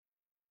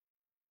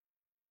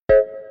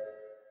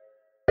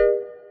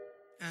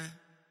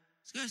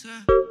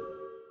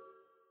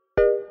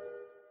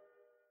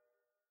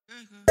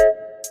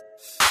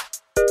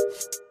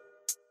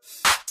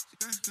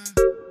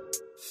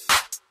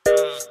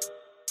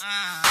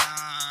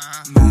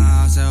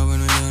Myself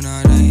when we doing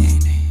all day,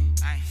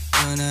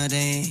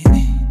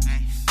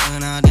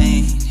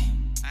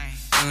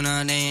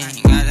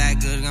 got that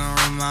good gon'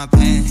 ruin my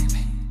pain,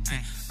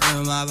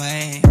 ruin my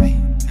pain,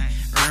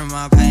 ruin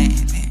my pain,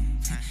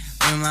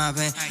 ruin my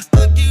pain.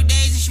 A few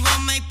days and she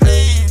won't make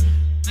plans,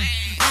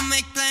 won't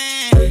make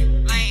plans,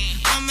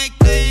 won't make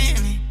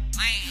plans,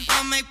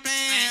 won't make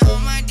plans.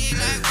 On my dick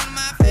like one of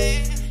my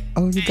fans.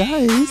 Oh, you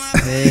guys.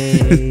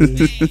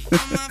 Hey.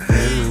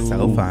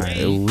 So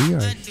fine. We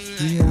are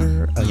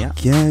here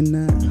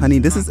again. Honey,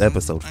 this is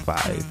episode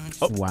 5.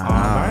 Oh,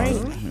 wow.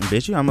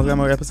 Bitch, you almost got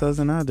more episodes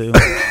than I do.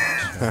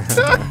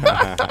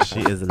 She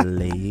is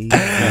lazy.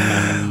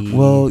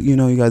 Well, you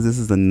know, you guys, this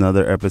is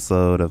another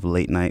episode of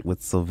Late Night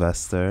with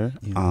Sylvester.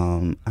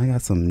 I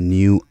got some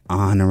new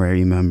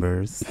honorary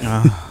members.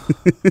 Thank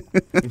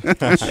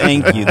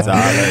you,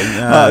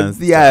 darling.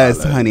 Yes,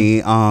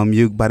 darling. honey.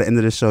 You by the end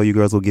of the show, you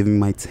girls will give me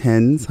my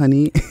 10s,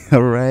 honey.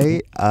 All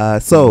right.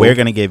 So we're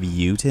gonna give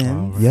you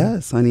 10.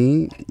 Yes,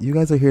 honey. You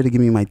guys are here to give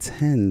me my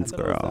 10s,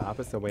 girl. The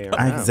opposite way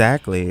around.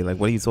 Exactly. Like,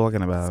 what are you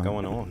talking about? What's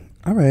going on?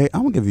 All right,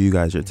 I'm gonna give you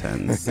guys your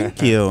 10s.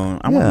 Thank you.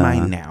 I want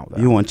mine now,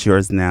 though. You want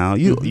yours now?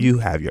 You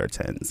have your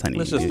 10s, honey.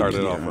 Let's just start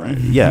it off right.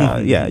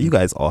 Yeah. You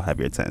guys all have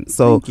your 10s.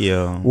 So Thank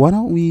you. why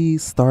don't we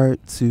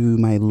start to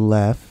my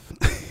left?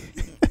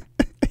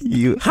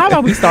 How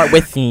about we start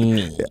with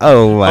me?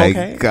 Oh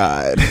my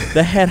God.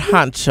 The head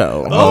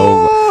honcho.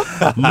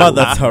 Oh,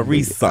 Mother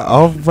Teresa.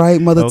 All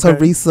right, Mother Okay.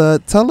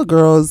 Teresa. Tell the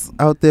girls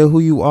out there who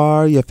you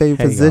are, your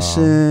favorite Hey,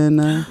 position.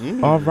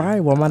 All right.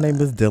 Well, my name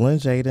is Dylan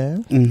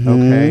Jaden. Mhm.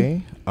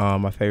 Okay.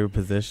 My favorite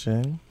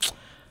position,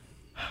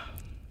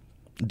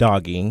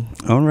 doggy.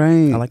 All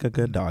right. I like a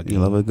good doggy. You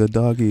love a good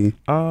doggy.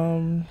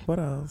 What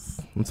else?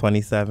 I'm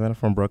 27.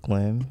 From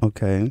Brooklyn,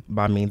 Okay.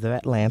 by means of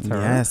Atlanta.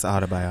 Yes,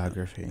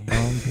 autobiography.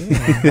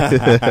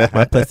 Yeah.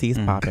 My pussy's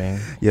popping.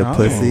 Your Oh,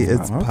 pussy is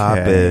okay.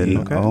 popping.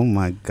 Okay. Oh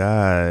my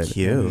God.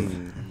 Cute.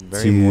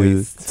 Very To-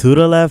 moist. To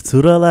the left.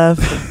 To the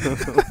left.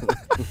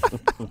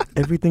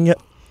 Everything in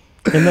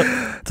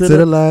the To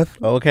the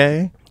left.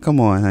 Okay. Come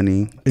on,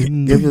 honey.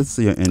 Give us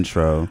your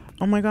intro.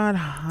 Oh my God.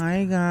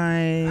 Hi,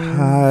 guys.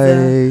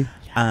 Hi.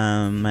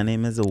 My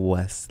name is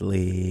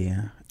Wesley.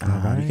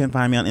 Alright. You can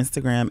find me on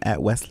Instagram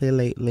at Wesley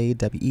Lately,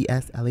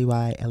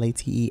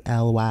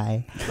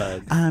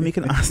 WesleyLately. You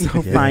can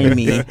also find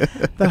me,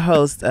 the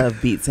host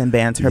of Beats and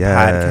Banter Yes.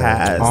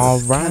 podcast.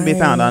 All Can be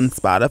right. found on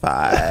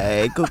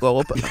Spotify,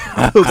 Google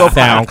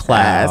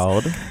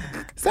SoundCloud.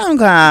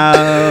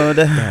 SoundCloud,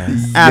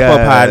 Yes. Apple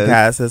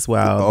Podcasts as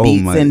well. Oh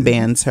Beats my- and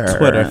Banter,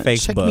 Twitter,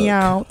 Facebook. Check me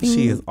out.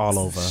 She is all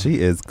over. She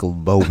is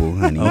global,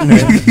 honey. All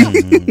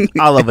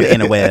over the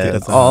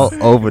interwebs. All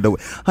over the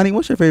honey,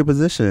 what's your favorite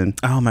position?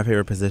 Oh, my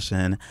favorite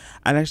position.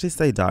 I'd actually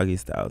say doggy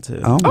style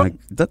too. Oh my,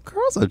 the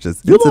girls are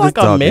just You into look like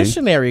this a doggy.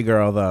 missionary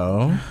girl,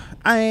 though.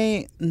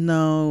 I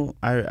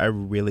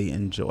really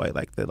enjoy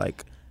the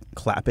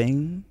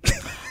clapping.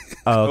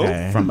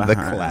 Okay. From The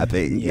behind.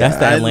 clapping. Yeah, That's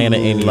the Atlanta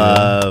in you.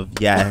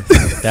 Yes.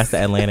 That's the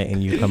Atlanta in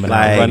you coming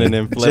Like, out. running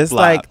in just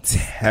flip-flops.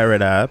 tear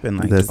it up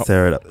and Let's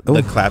tear it up. the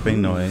Ooh.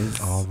 clapping noise.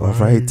 All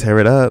right, tear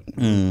it up.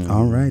 Mm.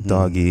 All right,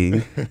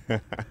 doggy.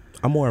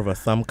 I'm more of a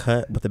some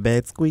cut, but the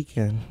bed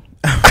squeaking.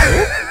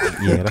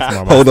 Yeah, that's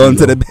more my Hold on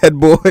to style. the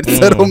headboard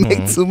so don't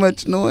make too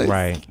much noise.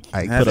 Right.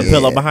 I Put Put a can't.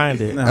 pillow behind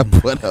it. I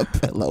put a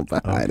pillow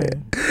behind Okay.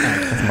 it.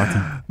 That's my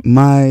time.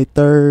 My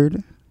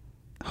third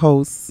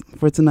host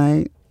for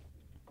tonight.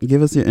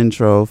 Give us your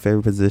intro,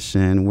 favorite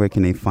position. Where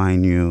can they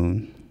find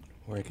you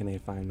Where can they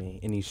find me?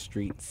 In these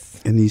streets.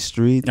 in these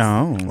streets? Oh,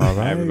 all Hi,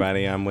 right.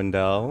 everybody. I'm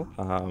Wendell.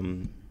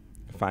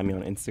 Find me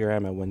on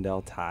Instagram at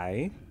Wendell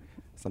Ty.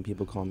 Some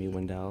people call me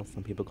Wendell.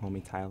 Some people call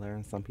me Tyler.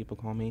 And some people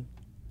call me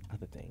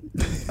other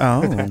things.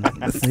 Oh,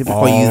 people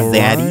call you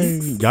Zaddy.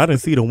 Alright. Y'all didn't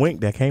see the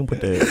wink that came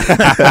with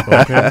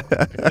that.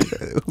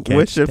 Okay.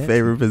 What's your Catch that.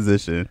 favorite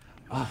position?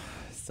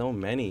 So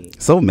many.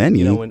 So many.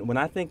 You know, when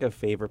I think of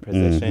favorite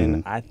position,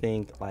 Mhm. I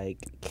think like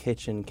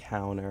kitchen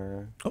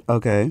counter,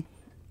 Okay.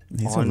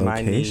 These on are my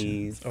locations.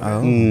 knees,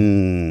 Oh. you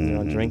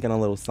know, Mm. drinking a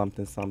little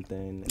something,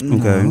 something.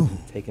 Okay. Oh.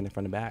 Taking it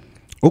from the back.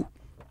 All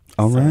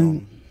So,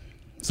 right.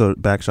 So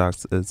back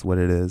shots is what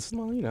it is.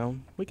 Well, you know,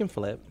 we can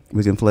flip.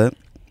 We can flip.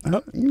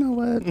 You know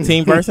what?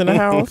 Team verse in the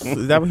house.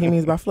 Is that what he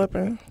means by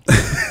flipping?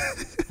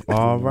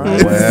 All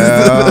right.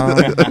 Well,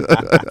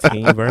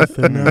 Team verse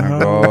in the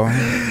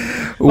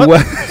house. Well,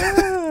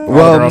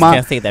 Well, girls my,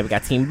 can't say that. We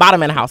got team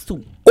bottom in the house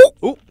too.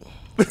 you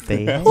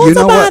know Who's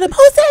the what? bottom?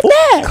 Who said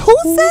that? Who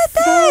said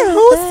that?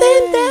 Who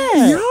said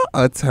that? Y'all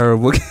are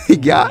terrible.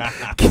 Y'all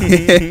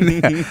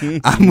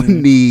can. I'm gonna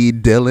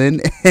need Dylan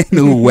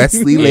and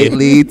Wesley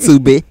lately to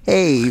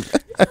behave.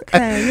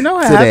 hey, you know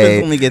what Today.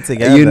 happens when we get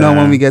together? You know,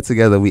 when we get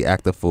together, we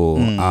act a fool.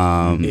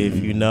 If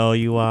you know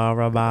you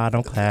are a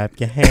bottom, clap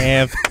your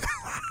hands.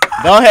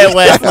 Go ahead,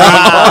 Wes. Go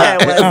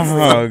ahead, Wes.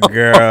 Oh,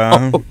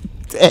 girl.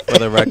 For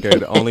the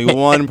record, only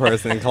one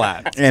person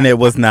clapped. And it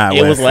was not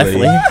It was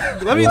Wesley.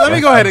 Leslie. Let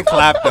me go ahead and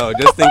clap though,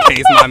 just in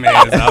case my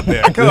man is out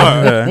there. Come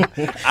on,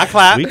 I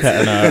clapped. We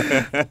cutting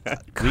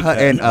up.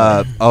 Cutting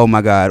up. Oh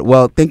my God.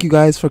 Well, thank you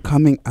guys for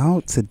coming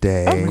out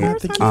today. Thank you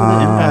for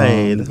the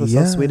invite. This was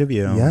yeah, so sweet of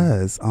you.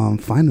 Yes.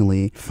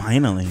 Finally.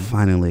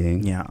 Finally.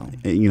 Yeah.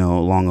 You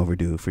know, long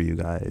overdue for you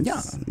guys.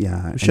 Yeah.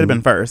 Yeah. Should have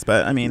been first,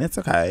 but I mean, it's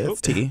okay.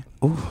 It's tea.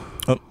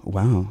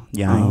 Wow.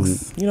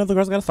 Yikes. You know, the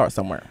girls got to start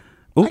somewhere.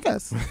 I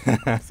guess.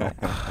 So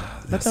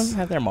let them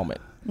have their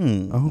moment.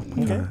 Oh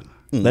my Okay. God.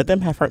 Let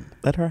them have her.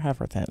 Let her have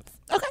her 10th.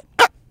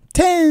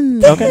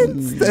 10.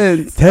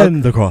 Okay.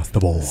 10 across the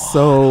board.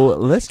 So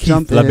let's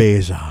jump in.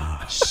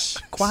 Beja. Shh,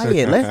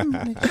 quiet.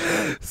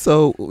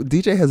 So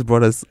DJ has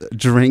brought us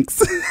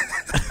drinks.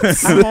 I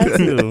had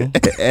to.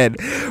 And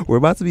we're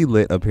about to be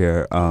lit up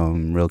here,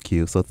 real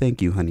cute. So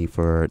thank you, honey,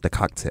 for the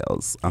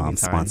cocktails, Anytime.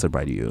 sponsored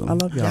by you. I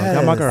love y'all.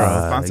 Y'all my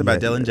girls. Sponsored by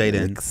Dylan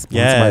Jaden. Sponsored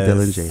Yes. by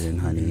Dylan Jaden,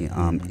 honey.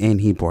 And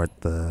he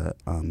brought the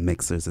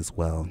mixers as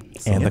well.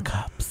 So- And the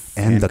cups.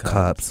 and the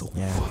cups.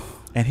 Yeah.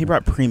 And he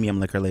brought premium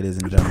liquor, ladies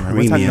and gentlemen.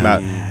 We're talking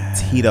about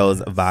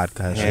Tito's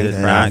vodka. She is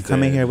not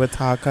coming here with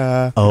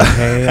Taka.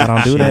 Okay, I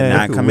don't do She that. did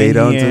not come We in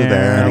don't here do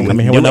that. I don't come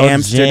with here with New no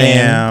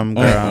Amsterdam,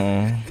 gin. girl.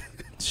 Mm-mm.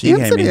 She came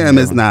in Amsterdam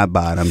here is not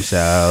bottom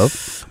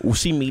shelf. Ooh,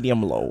 she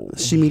medium low.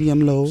 She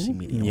medium low.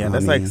 Yeah,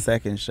 that's like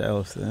second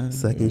shelf.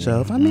 Sis. second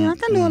shelf. I mean, I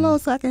can do a little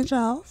second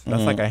shelf.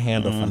 That's like a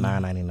handle for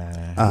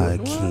 $9.99. I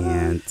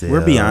can't.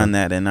 We're beyond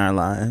that in our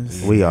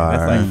lives. We are.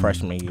 That's like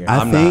freshman year. I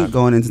I'm think not.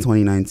 going into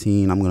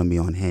 2019, I'm gonna be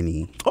on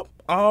Henny.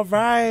 All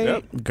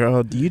right.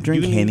 Girl, do you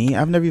drink You need- Henny?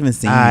 I've never even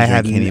seen you I drink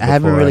haven't. Henny I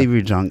haven't before.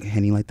 really drunk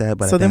Henny like that.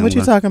 But So then, what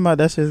you talking about?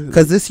 That's just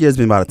Because this year's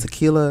been about a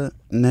tequila.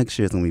 Next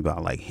year's gonna be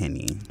about like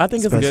Henny. I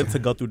think it's Special. good to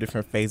go through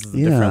different phases of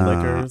Yeah, different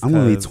liquors. I'm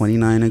gonna be 'cause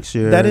 29 next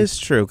year. that is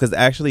true. Because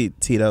actually,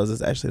 Tito's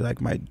is actually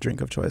like my drink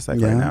of choice. Like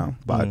Yeah. right now,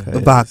 vodka.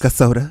 is- vodka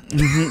soda.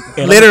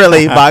 and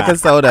Literally, vodka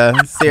soda.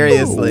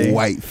 Seriously.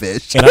 White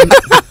fish. And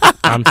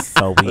I'm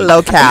so weak.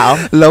 Low cal.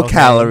 Low Okay.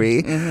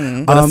 calorie.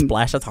 And a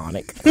splash of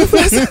tonic.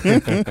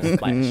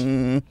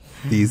 Splash.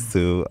 These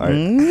two are.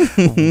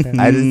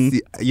 I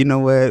just. You know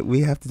what?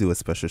 We have to do a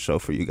special show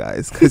for you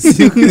guys. 'Cause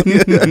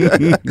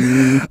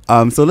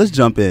so let's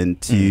jump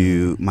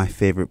into my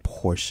favorite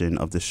portion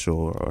of the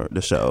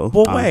show.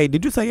 Well, wait.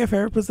 Did you say your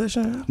favorite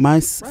position? My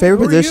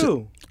favorite position.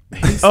 You?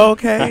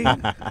 Okay.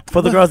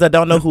 For the girls that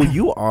don't know who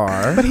you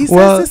are, But he says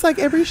Well, this like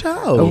every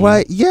show.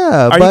 Right?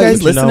 Yeah. Are but you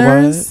guys you know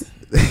listeners?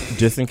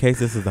 just in case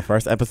this is the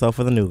first episode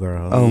for the new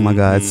girls. Oh my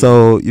God.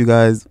 So you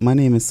guys, my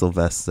name is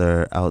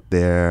Sylvester out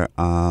there.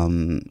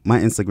 My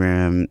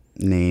Instagram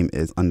name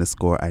is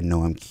 _ I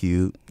know I'm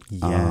cute.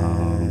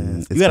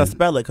 Yes. It's You gotta the-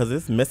 spell it because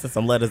it's missing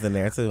some letters in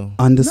there too.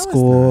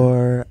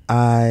 _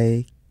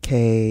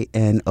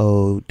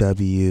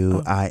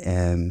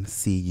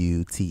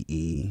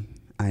 IKNOWIMCUTE.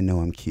 I know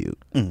I'm cute.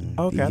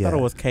 Okay, I Yeah. thought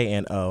it was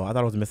KNO. I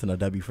thought it was missing a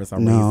W for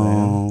some reason.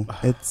 No,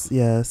 it's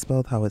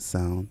spelled how it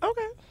sounds.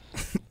 Okay.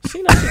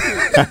 She knows she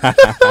cute.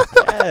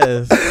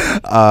 Yes.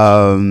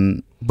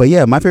 But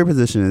yeah, my favorite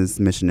position is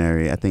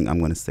missionary. I think I'm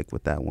gonna stick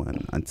with that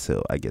one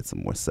until I get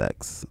some more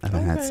sex. I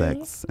haven't had Okay.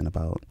 sex in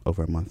about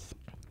over a month.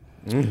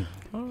 All right.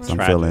 So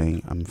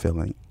I'm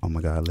feeling. Oh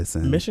my God!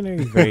 Listen, Missionary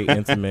is very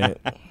intimate.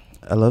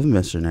 I love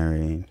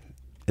missionary.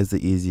 It's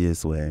the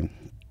easiest way.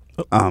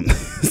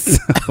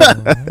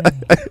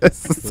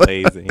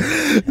 Lazy.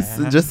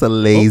 So just a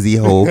lazy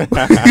hoe.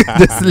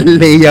 Just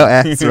lay your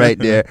ass right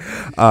there.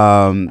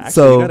 Actually,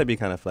 So you gotta be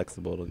kind of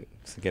flexible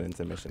to get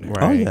into missionary.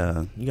 Right. oh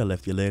yeah, You gotta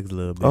lift your legs a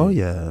little bit. oh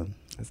yeah.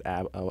 It's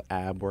ab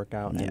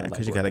workout. Yeah, and a because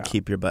leg you got to workout.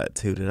 keep your butt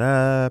tooted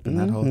up and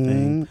that whole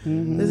thing.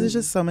 Mhm. This is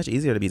just so much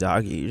easier to be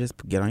doggy. You just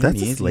get on That's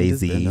your knees, just and you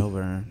just lazy. bend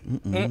over.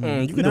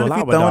 Mm-mm. You can Not do a if lot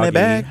you with throwing it doggy.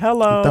 back.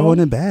 Hello. Throwing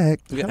it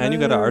back. And you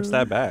gotta arch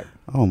that back.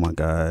 Oh my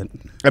God.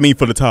 I mean,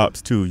 for the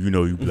tops too. You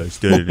know, you be like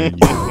standing.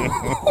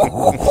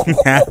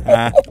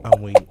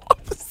 I'm weak.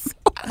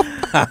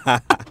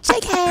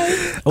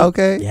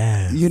 Okay.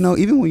 Yes. You know,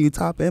 even when you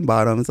top and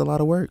bottom, it's a lot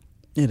of work.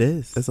 It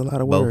is. It's a lot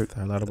of work. Both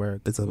are a lot of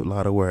work. It's a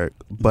lot of work.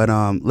 But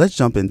let's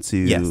jump into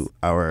Yes.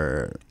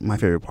 my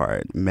favorite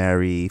part: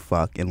 marry,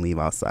 fuck, and leave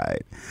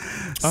outside.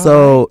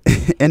 So,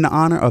 in the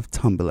honor of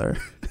Tumblr,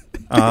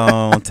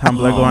 Oh, Tumblr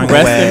going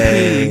Rest in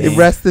away. peace.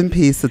 rest in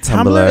peace to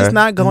Tumblr. Tumblr is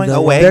not going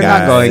away. They're guys.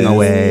 not going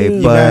away,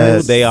 You but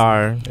know, they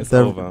are. It's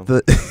over.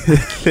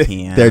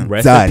 Yeah. they're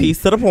Rest done. in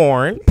peace to the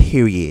porn.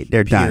 Period.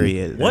 They're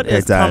Period. What They're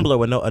is done. Tumblr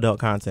with no adult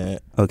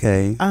content? done.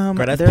 Okay. Girl,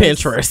 that's there's-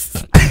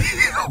 Pinterest.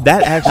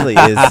 That actually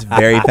is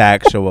very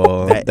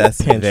factual. That That's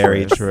is Pinterest.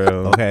 very true.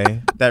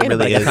 Okay. That Ain't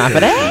really nobody is. got time for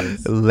that.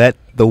 true. Let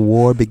the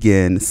war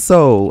begin.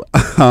 So,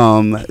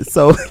 on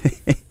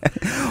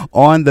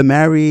the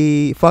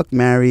marry, fuck,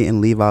 marry,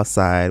 and leave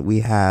outside,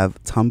 we have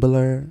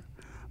Tumblr,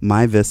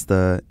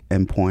 MyVista,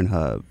 and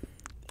Pornhub.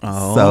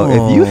 Oh. So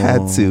if you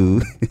had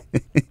to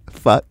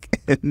fuck,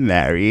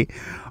 marry,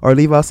 or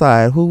leave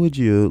outside, who would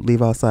you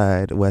leave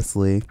outside,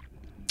 Wesley?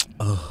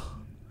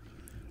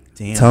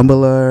 Damn.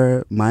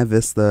 Tumblr,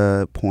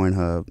 MyVista,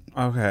 Pornhub.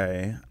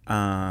 Okay.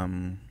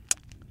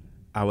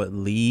 I would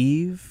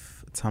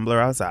leave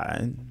Tumblr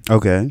outside.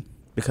 Okay.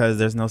 Because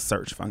there's no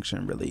search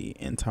function really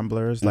in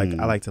Tumblrs. Like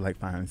I like to like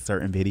find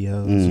certain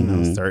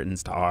videos, certain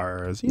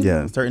stars,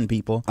 know, certain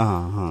people.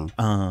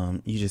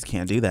 You just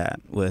can't do that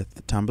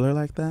with Tumblr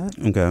like that.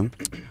 Okay.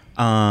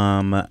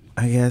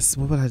 I guess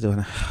what would I do?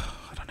 I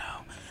don't know.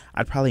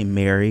 I'd probably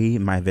marry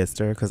my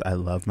Vista because I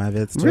love my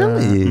Vista.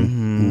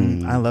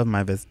 Really? I love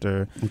my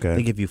Vista. Okay.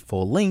 They give you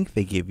full length.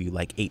 They give you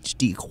like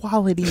HD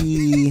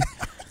quality.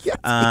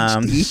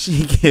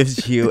 She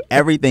gives you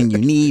everything you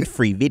need,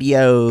 free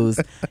videos.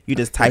 You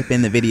just type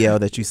in the video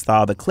that you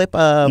saw the clip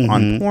of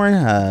on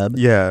Pornhub.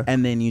 Yeah.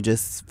 And then you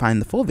just find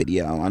the full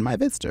video on my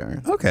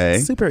Vista. Okay.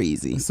 Super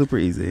easy. Super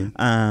easy.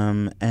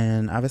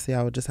 And obviously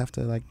I would just have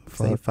to like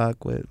say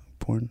fuck with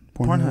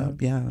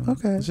Pornhub. Yeah.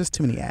 Okay. It's just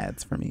too many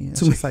ads for me. It's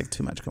just like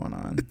too much going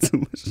on. Too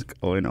much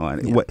going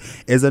on. Yeah. What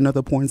is there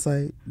another porn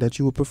site that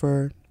you would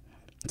prefer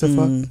to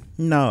fuck?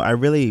 No, I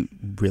really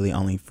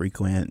only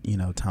frequent,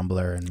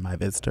 Tumblr and my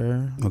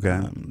Vista. Okay.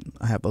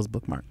 I have those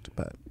bookmarked,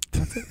 but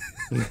that's it.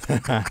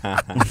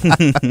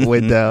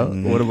 Wendell,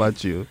 what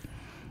about you?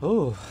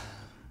 Ooh,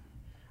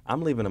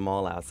 I'm leaving them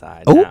all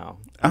outside Oh. now.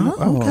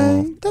 Oh,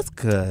 okay. That's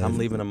good. I'm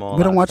leaving them all.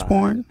 We don't watch outside.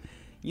 porn?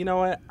 You know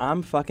what?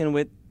 I'm fucking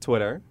with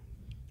Twitter.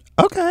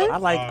 Okay.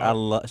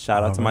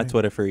 Shout out to my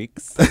Twitter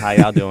freaks. How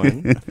y'all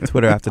doing?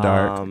 Twitter after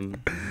dark.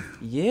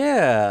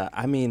 Yeah,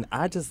 I mean,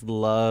 I just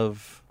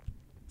love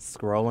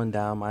scrolling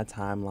down my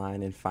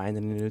timeline and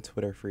finding a new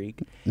Twitter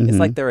freak. It's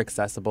like they're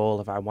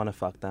accessible. If I want to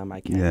fuck them, I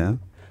can. Yeah.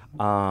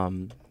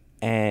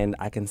 And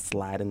I can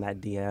slide in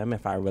that DM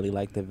if I really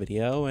like the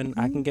video, and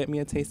I can get me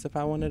a taste if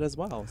I want it as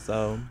well.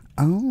 So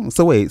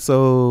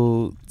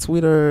So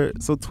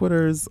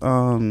Twitter's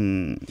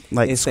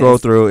like It's scroll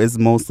ins- through is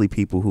mostly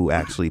people who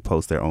actually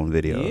post their own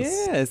videos.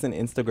 yeah, it's an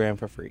Instagram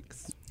for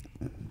freaks.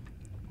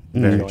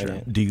 Very Enjoying true.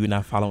 it. Do you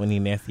not follow any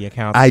nasty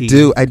accounts? I Keith?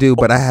 do,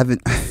 but I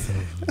haven't.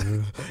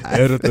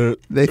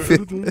 They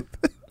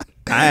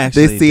I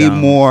actually they seem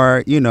don't.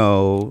 more,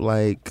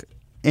 like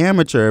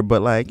amateur,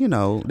 but like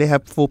they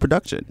have full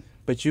production.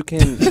 But you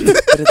can.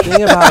 But the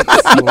thing about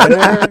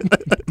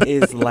Twitter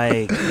is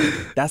like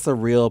that's a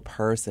real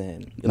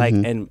person. Like,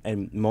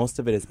 and most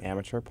of it is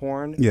amateur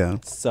porn. Yeah.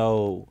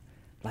 So,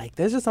 like,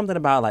 there's just something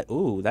about like,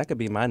 ooh, that could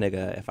be my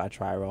nigga if I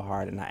try real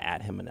hard and I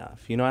add him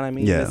enough. You know what I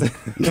mean? Yeah.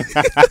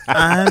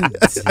 I'm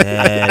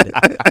dead.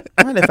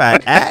 What if I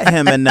at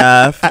him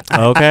enough?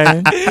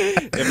 Okay.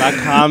 If I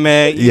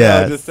comment, you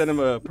Yes. know, just send him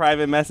a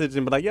private message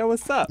and be like, yo,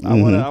 what's up?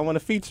 I want to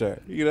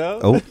feature. You know?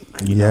 Oh,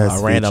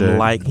 yes, a random feature.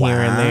 like here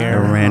and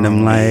there. A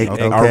random like.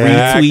 Okay. Okay.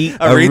 A retweet.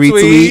 A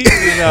retweet.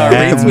 You know, a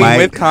Yeah. retweet Might-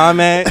 with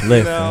comment. You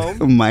Listen.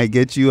 know? Might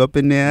get you up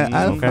in there.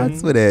 I Okay.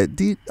 fucks with it.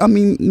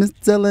 Miss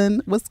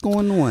Dylan, what's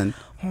going on?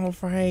 Oh,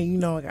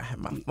 Frank, I gotta have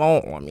my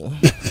phone on me.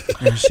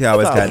 She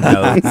always got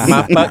notes.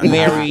 My fuck,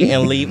 marry,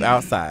 and leave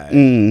outside.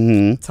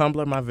 Mm-hmm.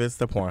 Tumblr, my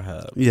Vista,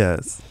 Pornhub.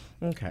 Yes.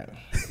 Okay.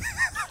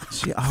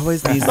 She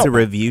always needs to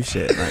review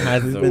shit. Like, I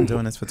we've do. been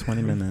doing this for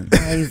 20 minutes.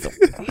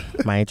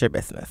 Mind your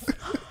business.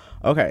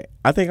 Okay.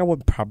 I think I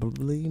would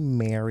probably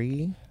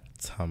marry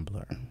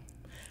Tumblr.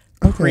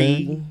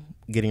 Pre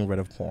getting rid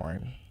of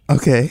porn.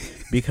 Okay.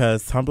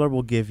 Because Tumblr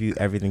will give you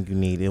everything you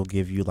need. It'll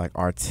give you like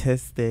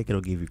artistic,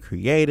 it'll give you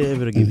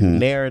creative, it'll give you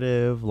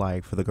narrative.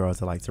 Like for the girls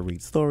that like to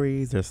read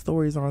stories, there's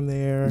stories on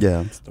there.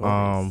 Yeah.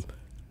 I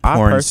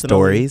Porn personally-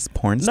 stories?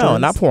 Porn No,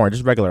 stories? not porn,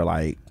 just regular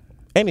like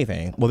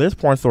anything. Well, there's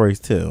porn stories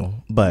too,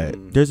 but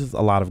there's just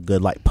a lot of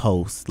good like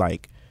posts.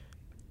 Like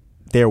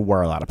there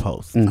were a lot of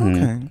posts Okay.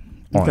 on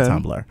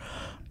Tumblr.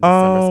 December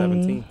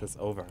 17th is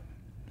over.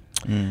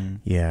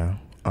 Yeah.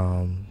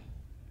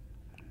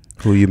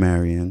 Who you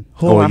marrying?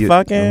 Who am I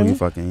fucking? Who you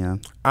fucking? Yeah.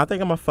 I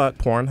think I'm gonna fuck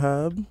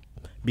Pornhub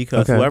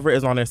because Okay. whoever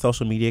is on their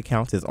social media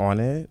accounts is on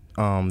it.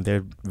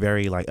 They're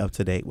very like up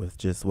to date with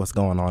just what's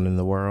going on in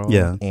the world.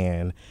 Yeah.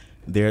 And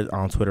they're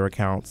on Twitter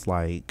accounts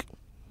like,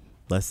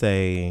 let's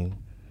say,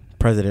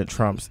 President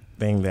Trump's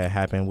thing that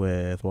happened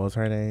with what was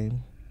her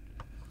name?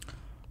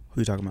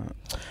 Who you talking about?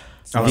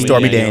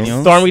 Stormy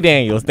Daniels. Stormy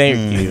Daniels,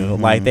 thank you.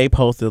 Like they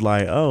posted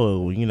like,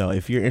 oh,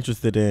 if you're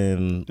interested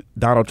in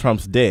Donald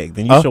Trump's dick,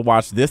 then you should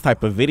watch this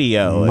type of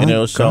video, My and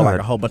it'll show like God.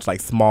 a whole bunch of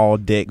like small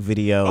dick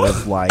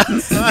videos, like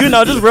just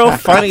real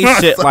funny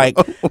shit. Like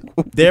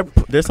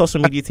their social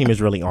media team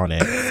is really on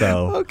it.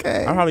 So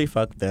Okay. I'll probably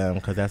fuck them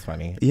because that's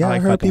funny. Yeah, I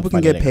like heard fucking people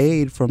can funny get niggas.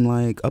 paid from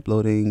like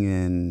uploading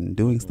and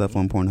doing stuff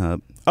on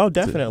Pornhub. Oh,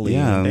 definitely.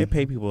 Yeah. They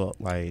pay people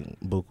like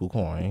buku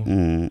coin.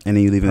 And then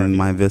you leaving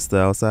my Vista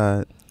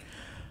outside.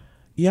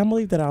 Yeah, I'm gonna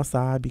leave that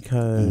outside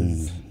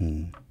because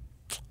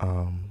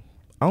I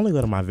only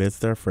go to my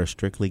Vista for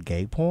strictly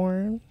gay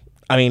porn.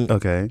 I mean,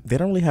 Okay. they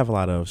don't really have a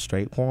lot of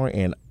straight porn,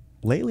 and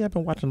lately I've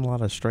been watching a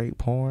lot of straight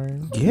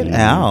porn. Get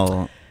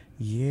out.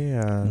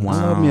 Yeah. Wow.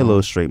 I love me a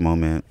little straight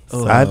moment.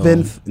 Oh. I've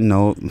been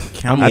Count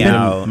me I've been,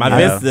 out. my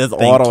Yeah. Vista is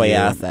Thank all the way you.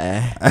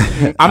 outside.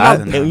 I I'm don't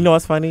not. know. You know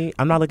what's funny?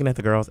 I'm not looking at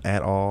the girls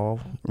at all.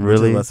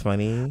 Really? What's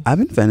funny? I've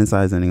been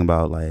fantasizing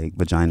about like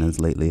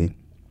vaginas lately.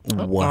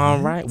 All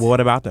right. Well, what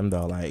about them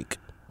though? Like,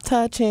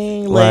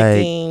 touching, like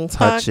licking,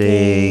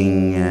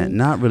 touching, fucking.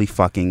 not really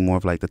fucking, more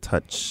of like the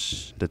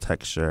touch, the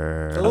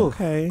texture.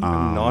 Okay.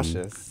 I'm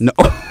nauseous. No,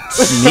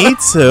 Me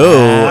too.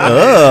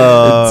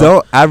 Ugh.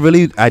 don't. I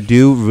really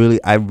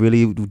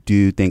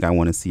do think I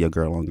want to see a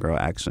girl on girl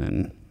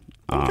action.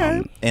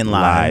 Okay. In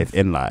live.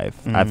 In live.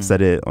 I've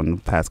said it on the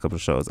past couple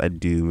of shows. I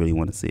do really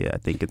want to see it. I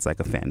think it's like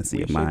a fantasy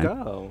We of should mine.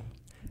 go.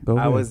 Go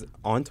I ahead. was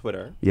on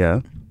Twitter, Yeah.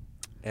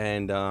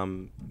 and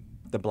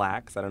the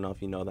Blacks, I don't know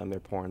if you know them, they're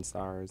porn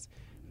stars,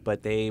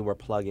 but they were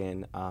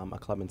plugging a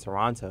club in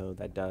Toronto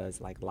that does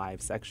like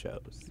live sex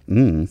shows.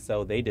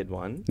 So they did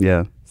one.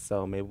 Yeah.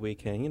 So maybe we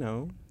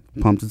can,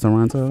 Pumped to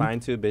Toronto.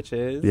 find two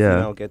bitches,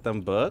 Yeah. get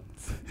them booked,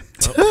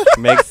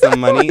 make some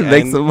money,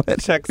 Make and some money.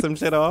 check some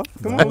shit off.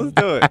 Come on, let's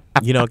do it.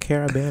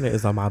 Caravana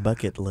is on my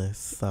bucket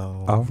list.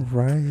 So, All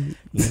right.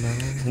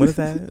 what is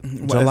that?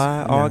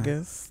 July,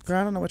 August. Girl,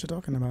 I don't know what you're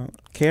talking about.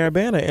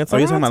 Caravana in Toronto. Are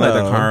you talking about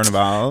like the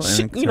carnival?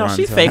 She, in she's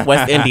Toronto? fake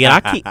West Indian.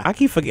 I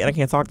keep forgetting I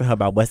can't talk to her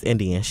about West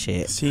Indian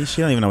shit. She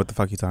don't even know what the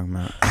fuck you talking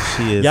about.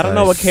 She is. Y'all don't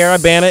know what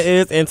Caravana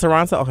is in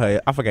Toronto? Okay,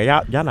 I forget.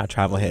 Y'all not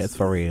travel heads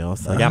for real,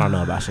 so y'all don't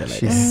know about shit like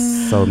that.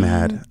 She's so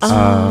mad.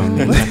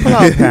 Let's pull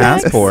out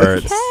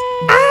passports.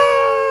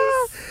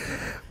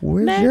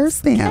 Where's your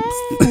stamps?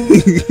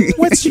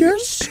 What's your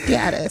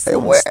status?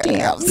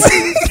 Stamps.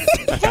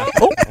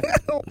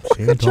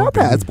 What's your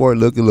passport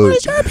looking like?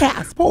 What's your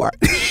passport?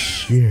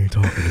 She ain't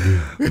talking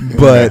to me.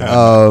 But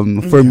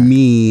for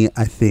me,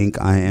 I think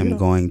I am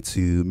going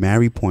to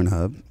marry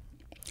Pornhub.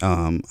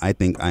 I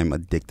think I'm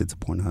addicted to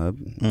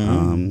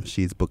Pornhub.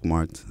 She's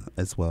bookmarked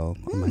as well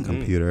on my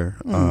computer.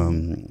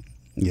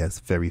 Yes,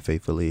 very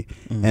faithfully.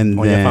 And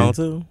On then, your phone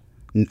too?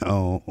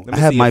 No, me I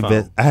have see my your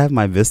phone. I have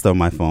my Vista on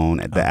my phone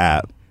at the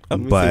app. Let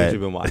me see But what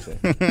you've been watching.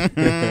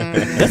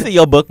 Let's see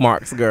your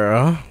bookmarks,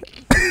 girl.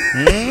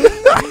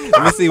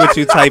 Let me see what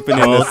you typing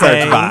in the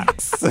Okay. search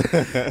box.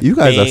 you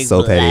guys are Big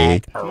so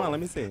petty. Come on, let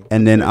me see.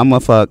 And then I'm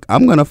gonna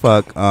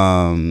fuck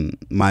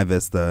my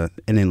Vista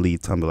and then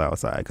leave Tumblr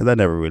outside because I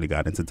never really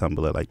got into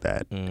Tumblr like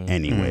that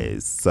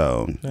anyways.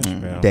 So That's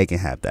real. they can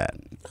have that.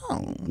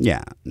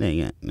 Yeah, they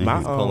can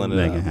pulling it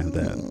they up. can have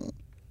that.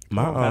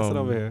 Pass it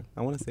over here.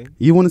 I want to see.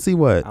 You want to see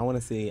what? I want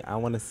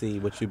to see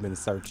what you've been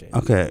searching.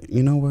 Okay,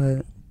 you know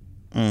what?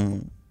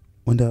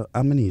 Wendell,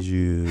 I'm gonna need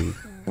you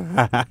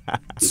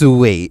to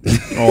wait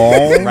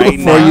Right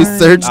before now. you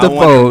search the I want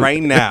it phone.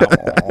 right now.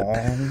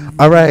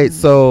 All right,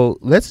 so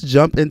let's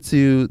jump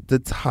into the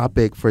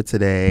topic for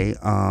today.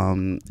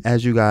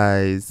 As you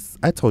guys,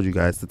 I told you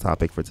guys the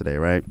topic for today,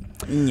 right?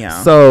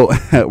 Yeah. So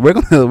we're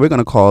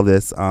gonna call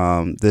this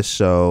this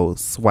show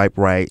 "Swipe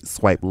Right,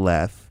 Swipe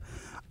Left."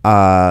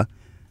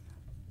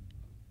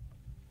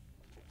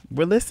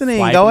 We're listening.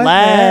 Swipe Go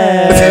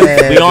left.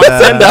 ahead. We on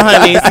Tinder,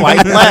 honey.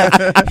 Swipe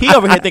left. He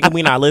over here thinking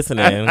we not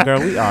listening. Girl,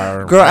 we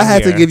are. Girl, I right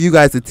had to here. give you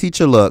guys a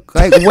teacher look.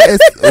 Like, what are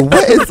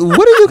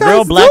you guys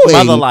Girl, black doing?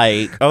 mother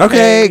like.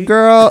 Okay,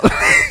 girl.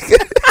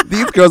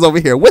 These girls over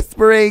here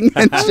whispering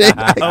and shit.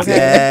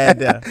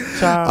 Dead.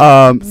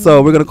 Child.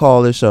 So we're gonna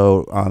call this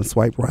show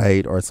 "Swipe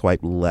Right" or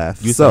 "Swipe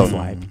Left." You so, said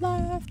swipe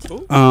left.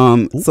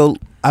 so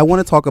I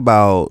want to talk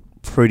about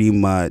pretty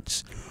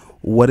much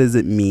what does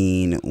it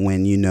mean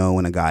when you know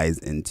when a guy is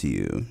into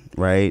you,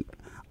 right?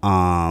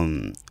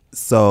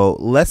 So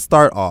let's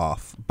start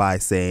off by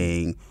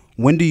saying,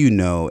 when do you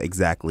know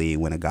exactly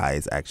when a guy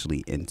is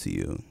actually into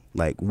you?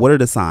 Like, what are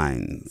the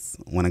signs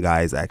when a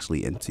guy is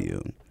actually into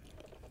you?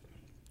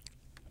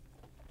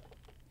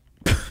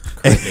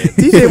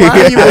 DJ, why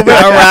are you moving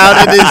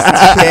around in this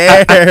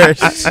chair?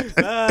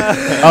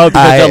 Oh,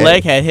 because your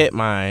leg had hit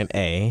mine,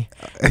 A.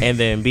 And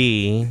then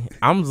B,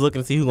 I'm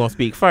looking to see who's going to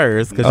speak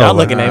first because y'all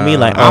looking at me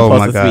like I'm Oh, supposed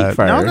my to God. speak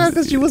first. No,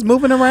 because she was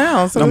moving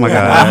around. So Oh my we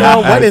God. don't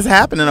know what is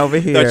happening over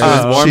here.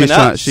 Thought you was warming She's up.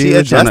 trying- She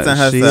adjusting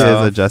herself. She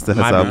is adjusting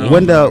My herself. bad.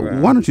 Wendell,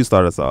 why don't you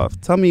start us off?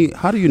 Tell me,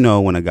 how do you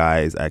know when a guy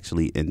is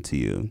actually into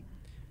you?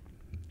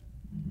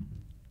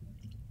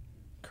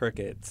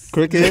 Crickets.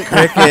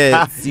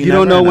 Crickets. You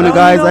don't know when a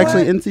guy is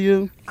actually into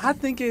you? I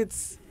think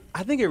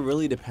it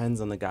really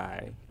depends on the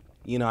guy.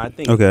 I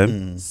think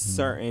Okay.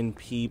 certain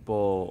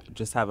people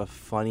just have a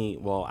funny.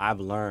 Well, I've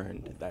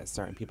learned that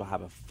certain people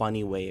have a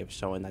funny way of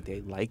showing that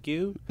they like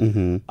you.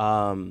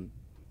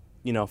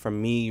 Mm-hmm. For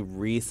me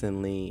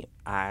recently,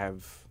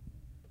 I've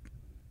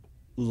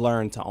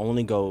learned to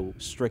only go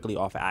strictly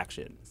off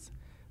actions.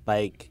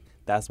 Like,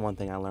 that's one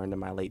thing I learned in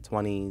my late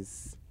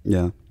 20s,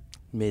 Yeah.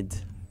 mid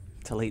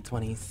to late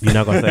 20s. You're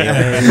not going to say your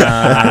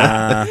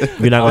age?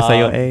 You're not going to say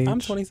your age? I'm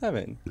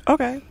 27.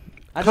 Okay.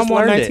 I Come just on,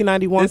 learned it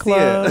 1991 this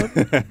club.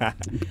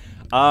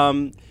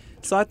 year.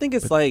 So I think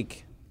it's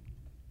like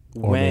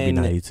Or maybe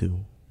 92.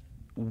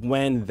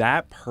 when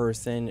that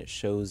person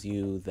shows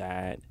you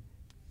that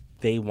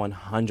they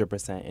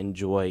 100%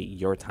 enjoy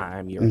your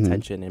time, your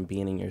attention, and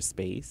being in your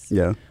space.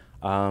 Yeah.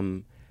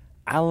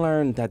 I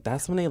learned that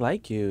that's when they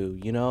like you.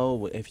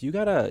 If you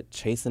gotta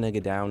chase a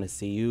nigga down to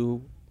see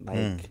you,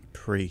 like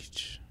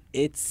Preach.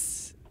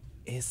 it's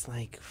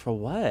like, for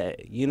what?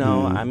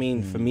 I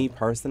mean, for me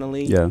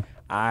personally, Yeah.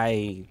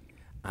 I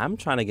I'm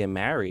trying to get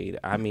married.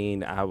 I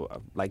mean,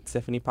 like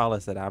Tiffany Paula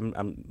said,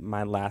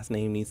 my last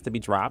name needs to be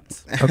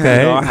dropped.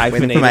 Okay. Or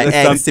hyphenated my or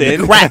eggs to be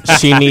something. cracked.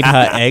 She need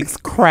her eggs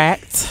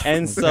cracked.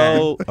 And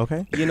so,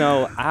 Okay. you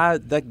know,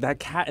 that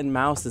cat and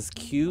mouse is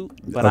cute,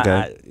 but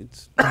Okay.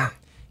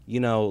 you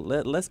know,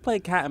 let's play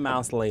cat and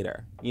mouse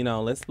later. You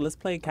know, let's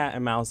play cat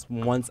and mouse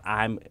once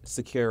I'm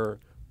secure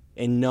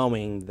in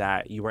knowing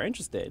that you are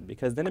interested,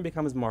 because then it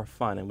becomes more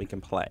fun and we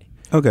can play.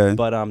 Okay.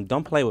 But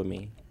don't play with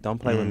me. Don't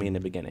play with me in the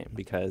beginning,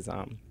 because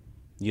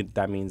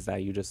that means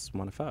that you just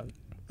want to fuck.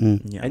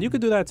 Yeah. And you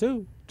could do that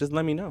too. Just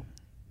let me know.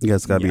 You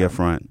guys gotta be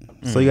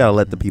upfront. So you gotta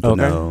let the people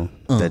know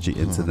that you're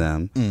into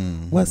them.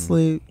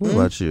 Wesley, what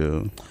about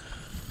you?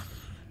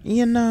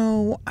 You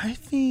know, I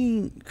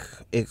think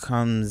it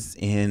comes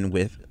in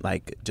with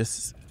like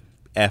just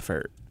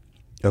effort.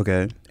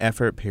 Okay.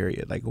 Effort,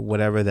 period. Like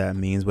whatever that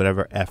means,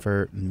 whatever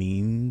effort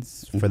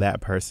means for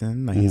that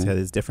person. Like you said,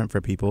 it's different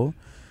for people.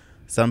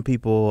 Some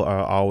people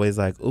are always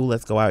like, "Ooh,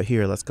 let's go out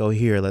here. Let's go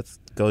here. Let's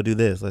go do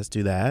this. Let's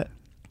do that."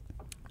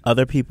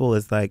 Other people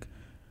is like,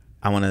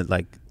 "I want to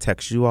like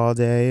text you all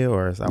day,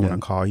 or I want to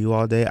call you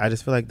all day." I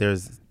just feel like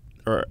there's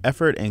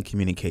effort and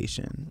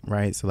communication,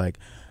 right? So like,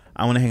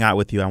 I want to hang out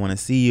with you. I want to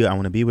see you. I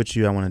want to be with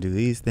you. I want to do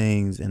these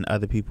things. And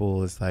other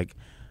people is like,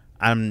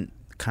 I'm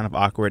kind of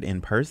awkward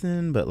in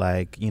person, but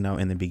like, you know,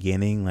 in the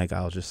beginning, like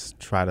I'll just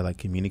try to like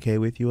communicate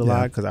with you a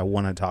lot because I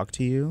want to talk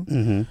to you.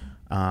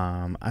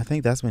 I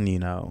think that's when, you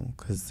know,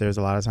 because there's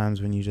a lot of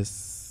times when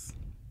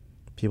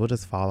people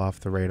just fall off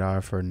the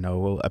radar for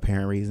no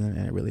apparent reason,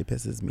 and it really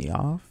pisses me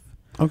off.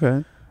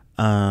 Okay.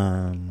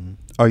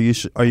 Are you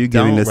giving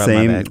Don't the rub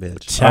same? my back,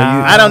 bitch.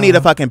 Child. I don't need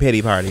a fucking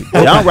pity party.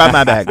 Don't rub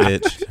my back,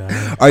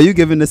 bitch. Are you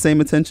giving the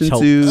same attention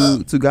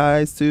Choke. to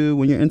guys too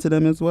when you're into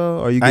them as well?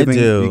 Are you I giving?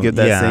 do. You give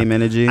that Yeah. same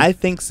energy? I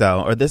think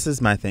so, or this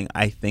is my thing.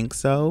 I think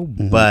so,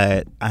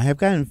 but I have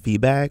gotten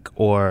feedback,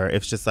 or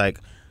it's just like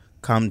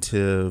come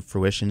to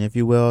fruition, if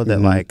you will, that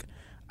like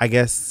I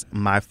guess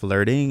my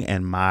flirting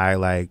and my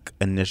like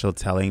initial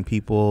telling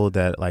people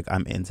that like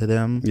I'm into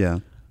them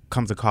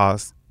comes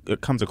across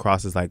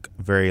as like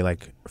very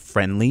like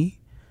friendly.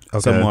 Okay.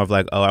 So more of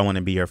like, oh, I want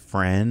to be your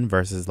friend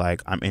versus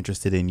like I'm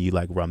interested in you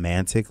like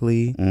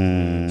romantically.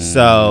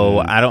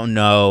 So I don't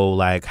know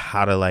like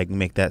how to like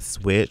make that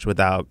switch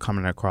without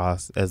coming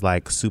across as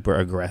like super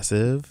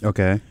aggressive.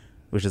 Okay.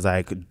 Which is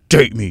like,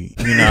 date me,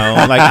 you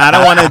know? Like I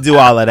don't want to do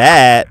all of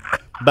that,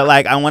 but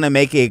like I want to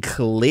make it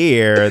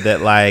clear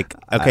that like,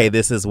 okay,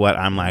 this is what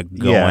I'm like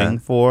going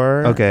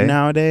for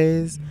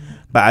nowadays.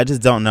 But I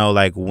just don't know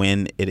like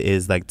when it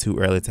is like too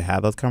early to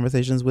have those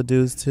conversations with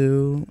dudes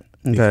too.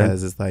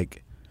 Because it's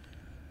like,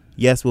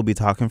 yes, we'll be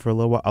talking for a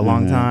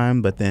long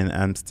time, but then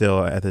I'm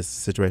still at this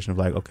situation of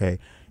like, okay,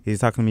 he's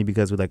talking to me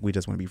because we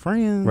just want to be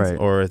friends, right?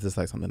 Or is this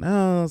like something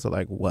else, or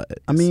like what?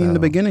 I mean, the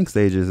beginning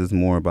stages is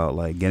more about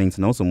like getting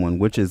to know someone,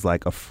 which is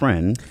like a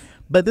friend.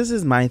 But this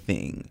is my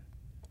thing: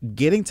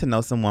 getting to know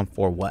someone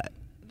for what?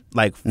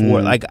 Like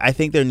for like, I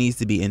think there needs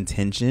to be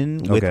intention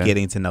with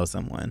getting to know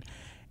someone.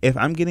 If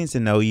I'm getting to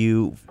know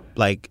you,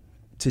 like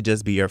to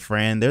just be your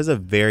friend, there's a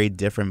very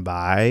different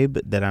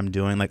vibe that I'm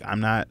doing. Like I'm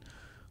not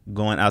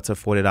going out to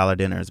 $40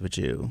 dinners with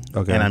you,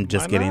 and I'm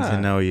just getting to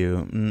know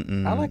you.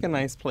 I like a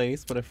nice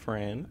place with a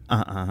friend.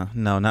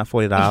 No, not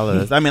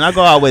 $40. I mean, I'll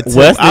go out with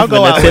I'll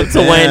go out with to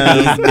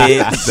Wendy's,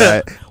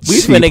 bitch.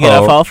 We finna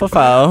get a 4 for 4.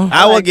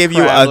 I will give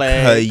you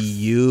a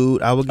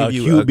cute. I will give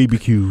you a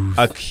BBQ.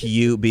 A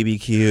cute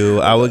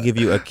BBQ. I will give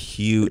you a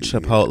cute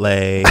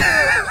Chipotle.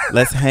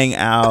 Let's hang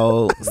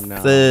out.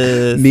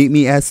 Sis. Meet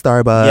me at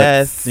Starbucks.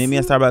 Yes, meet me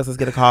at Starbucks. Let's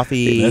get a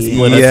coffee. Let's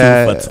split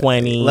a 2 for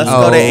 20. Let's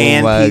go to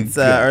Ann Pizza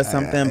God. or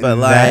something. But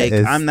like,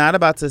 I'm not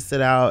about to sit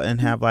out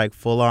and have like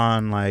full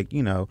on like,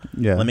 you know,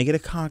 let me get a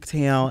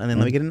cocktail and then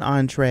let me get an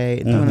entree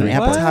and an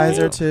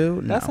appetizer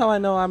too. That's how I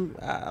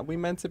know we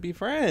meant to be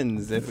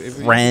friends. If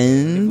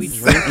friends. we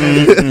drink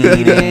and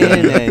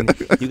eating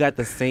and you got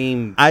the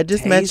same. I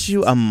just met taste.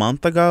 you a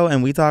month ago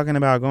and we talking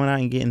about going out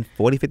and getting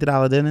 $40,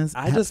 $50 dinners.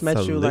 I just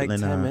met you like 10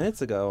 Absolutely not.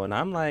 minutes ago, and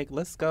I'm like,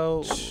 let's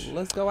go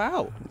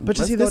out. But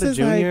you let's see, go this to is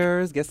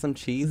Junior's, get some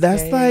cheese.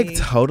 That's like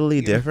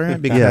totally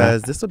different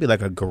because this will be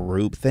like a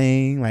group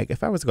thing. Like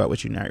if I was to go out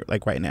with you now,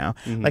 like right now,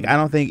 like I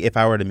don't think if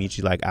I were to meet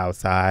you like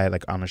outside,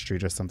 like on the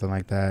street or something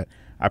like that,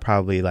 I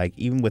probably like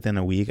even within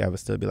a week I would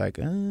still be like,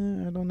 I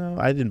don't know.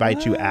 I'd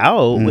invite you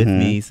out with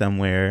me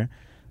somewhere,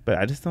 but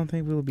I just don't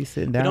think we would be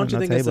sitting down. But don't you at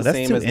think the it's table. the That's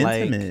same too as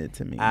intimate like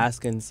to me.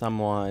 asking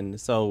someone?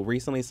 So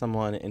recently,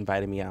 someone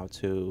invited me out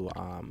to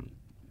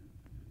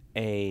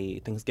a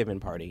Thanksgiving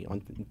party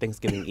on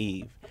Thanksgiving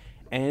Eve,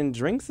 and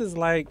drinks is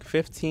like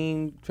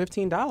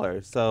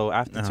 $15. So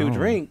after 2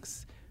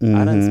 drinks,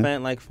 I done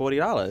spent like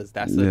 $40.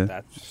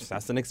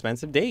 That's an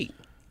expensive date.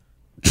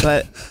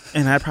 But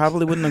and I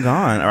probably wouldn't have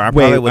gone. Or I Wait,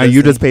 probably are would've you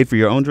said- just paid for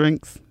your own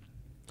drinks?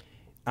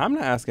 I'm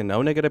not asking no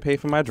nigga to pay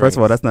for my drinks. First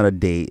of all, that's not a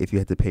date if you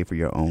have to pay for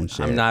your own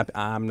shit. I'm not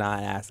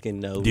asking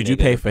no. Did nigga you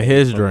pay to for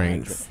his my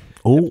drinks?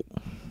 drink. Ooh.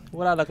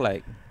 What I look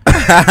like?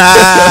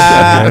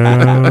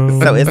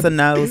 So it's a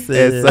no, sis.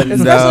 It's a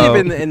Especially no.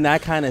 if in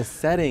that kind of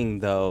setting,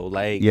 though.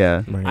 Like,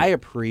 Yeah. Right. I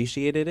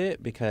appreciated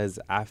it because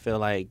I feel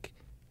like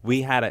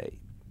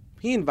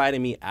he invited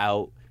me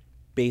out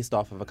based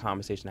off of a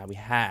conversation that we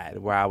had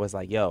where I was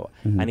like, yo,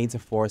 I need to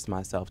force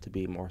myself to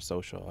be more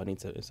social.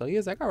 So he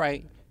was like, all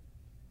right,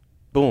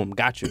 boom,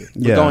 got you.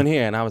 We're Yeah. going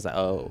here. And I was like,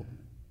 oh,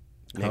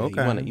 nigga,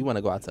 Okay. you want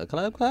to go out to a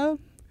club?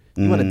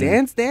 You want to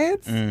dance?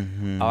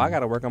 Mhm. Oh, I got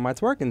to work on my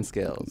twerking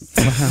skills.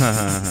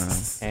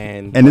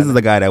 and And this is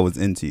the guy that was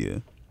into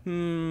you,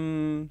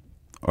 Hmm.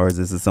 or is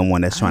this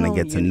someone that's trying to I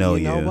get don't- to know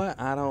you? You know what?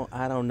 I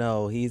don't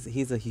know. He's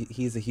a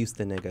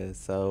Houston nigga,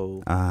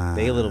 so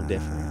they a little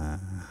different.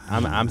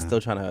 I'm still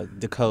trying to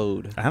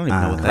decode. I don't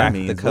even know what Crack that the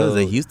means. What does a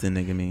code. Houston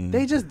nigga mean?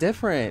 They just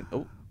different.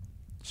 Oh,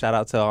 shout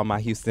out to all my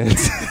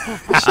Houstons.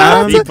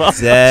 I'm people.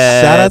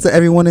 dead. Shout out to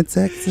everyone in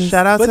Texas.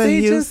 Shout out But to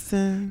they just-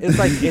 Houston. It's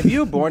like if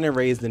you're born and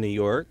raised in New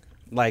York,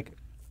 like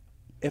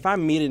if I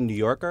meet a New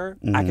Yorker,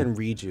 I can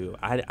read you.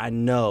 I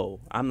know.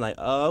 I'm like,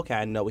 oh, okay,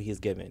 I know what he's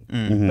giving.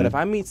 But if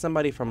I meet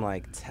somebody from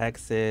like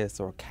Texas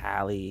or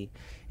Cali,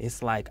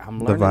 it's like I'm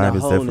The learning vibe a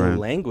is whole new different.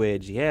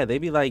 language. Yeah, they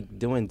be like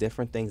doing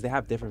different things. They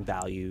have different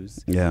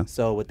values. Yeah.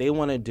 So what they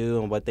want to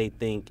do and what they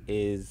think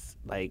is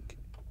like,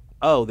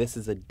 oh, this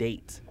is a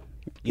date.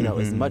 You know,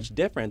 it's much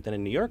different than a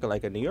New Yorker.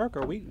 Like a New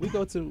Yorker,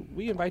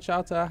 we invite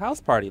y'all to a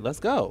house party. Let's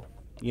go.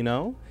 You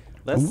know,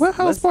 What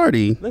house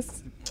party?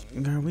 Let's.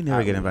 Girl, we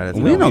never get invited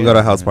to We that. don't go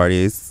to house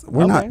parties.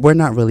 We're Okay.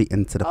 not really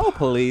into the. Oh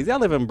please, y'all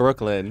live in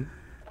Brooklyn.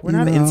 We're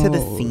not into the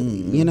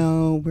scene. You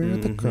know, we're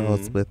the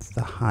girls with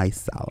the high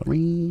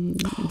salary.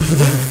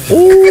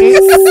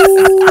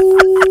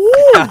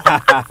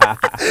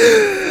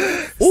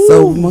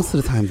 So most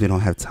of the times we don't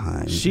have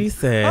time. She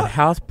said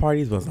house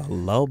parties was a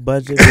low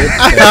budget.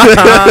 Haven't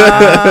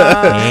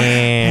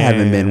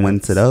been one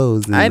to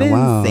those in I a didn't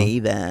while. say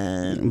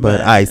that.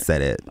 But I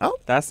said it.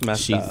 That's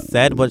messed She up.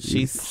 said what she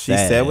She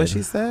said. said what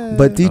she said.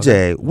 But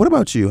DJ, what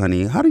about you,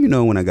 honey? How do you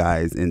know when a guy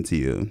is into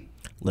you?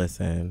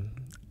 Listen,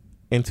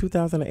 in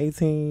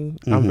 2018,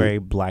 Mhm. I'm very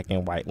black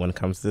and white when it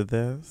comes to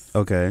this.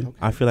 Okay.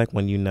 I feel like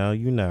when you know,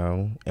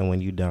 and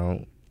when you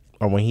don't,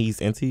 or when he's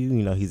into you,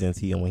 you know he's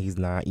into you, and when he's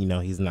not, you know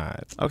he's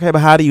not. Okay, but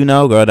how do you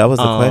know, girl? That was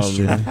the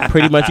question. You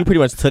pretty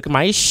much took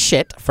my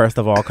shit first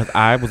of all, because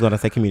I was gonna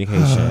say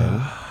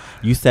communication.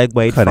 You segued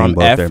Cutting from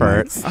both their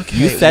effort. mics. Okay,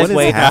 You what is segued from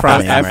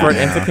happening right effort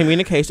now? into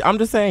communication. I'm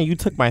just saying you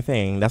took my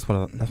thing. That's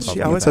what. That's what She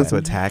I always was wants to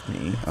saying. attack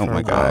me. Oh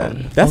my God.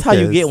 That's how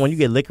you Okay. get when you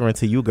get liquor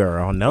into you,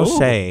 girl. No Ooh.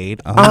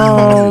 shade.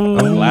 Oh.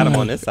 I'm glad I'm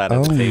on this side of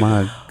Oh the table.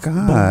 my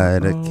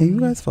God. Can you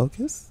guys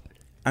focus?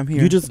 I'm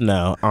here. You just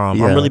know. I'm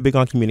Yeah. really big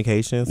on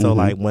communication. So Mhm.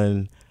 like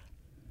one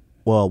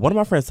of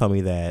my friends told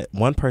me that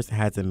one person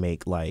had to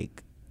make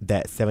like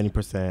that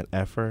 70%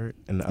 effort,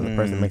 and the other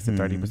person makes a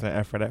 30%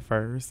 effort at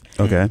first,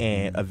 Okay.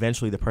 and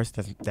eventually the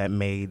person that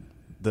made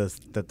the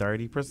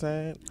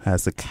 30%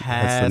 Has to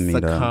has to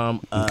meet up.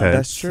 come up Okay.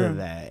 That's to true.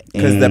 that.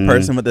 Because And- the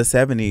person with the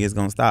 70 is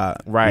going to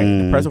stop. right,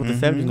 the person with the Mhm.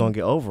 70 is gonna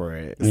get over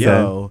it. Yeah.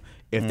 So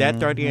if that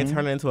 30 ain't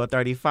turning into a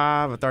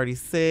 35 or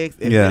 36,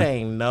 if Yeah. it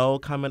ain't no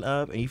coming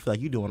up, and you feel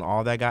like you doing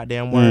all that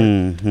goddamn work,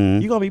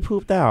 Mhm. you gonna be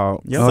pooped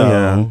out. Yep. Oh, So,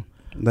 yeah.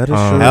 That is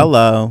true.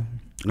 Hello.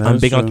 That I'm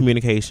is big on true.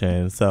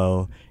 communication.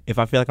 So if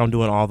I feel like I'm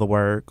doing all the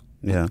work,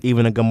 Yeah.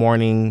 even a good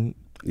morning,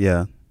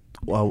 Yeah.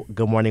 well,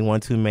 good morning one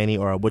too many,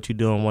 or what you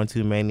doing one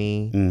too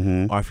many,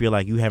 Mm-hmm. or I feel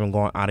like you haven't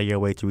gone out of your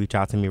way to reach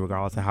out to me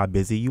regardless of how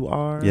busy you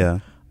are. Yeah.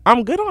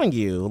 I'm good on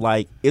you.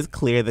 Like, it's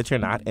clear that you're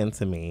not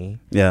into me,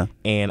 Yeah.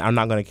 and I'm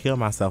not going to kill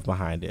myself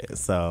behind it.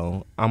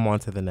 So I'm on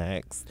to the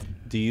next.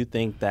 Do you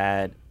think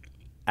that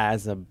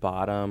as a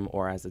bottom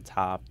or as a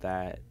top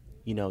that,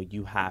 you know,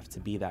 you have to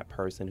be that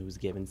person who's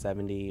given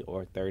 70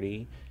 or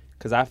 30?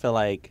 Because I feel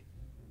like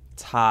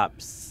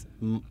tops,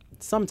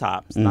 some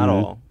tops, not Mhm.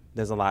 all.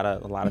 There's a lot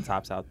of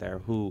tops out there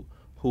who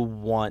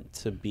want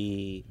to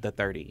be the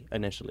 30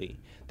 initially.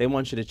 They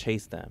want you to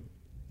chase them,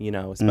 you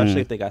know,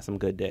 especially if they got some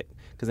good dick.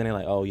 Because then they're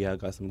like, oh yeah, I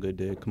got some good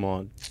dick. Come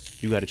on,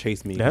 you got to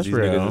chase me. 'cause That's these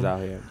real. niggas is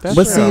out here. That's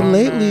But see, real.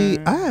 lately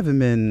I haven't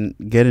been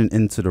getting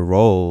into the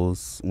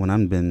roles when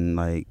I've been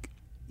like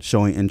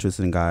showing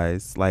interest in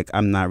guys. Like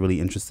I'm not really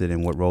interested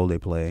in what role they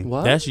play.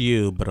 What? That's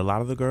you, but a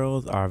lot of the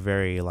girls are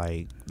very,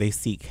 like, they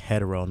seek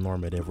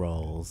heteronormative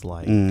roles.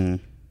 Like,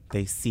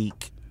 they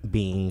seek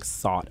being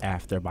sought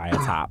after by a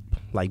top,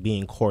 like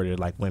being courted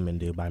like women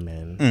do by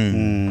men.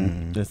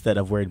 Instead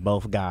of we're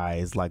both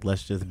guys, like,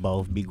 let's just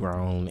both be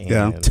grown and,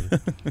 Yeah.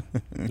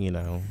 you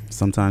know.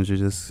 Sometimes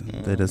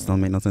they just don't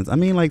make no sense. I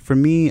mean, like for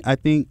me, I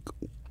think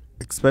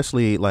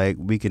especially like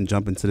we can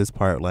jump into this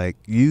part, like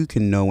you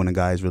can know when a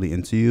guy is really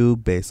into you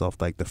based off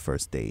like the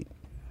first date,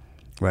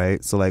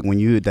 right? So like when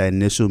you that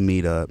initial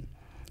meetup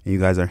and you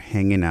guys are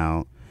hanging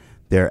out,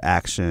 their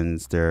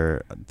actions,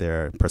 their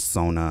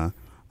persona,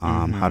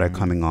 how they're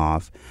coming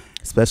off,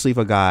 especially if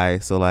a guy.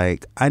 So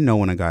like I know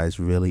when a guy is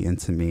really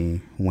into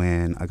me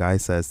when a guy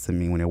says to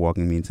me when they're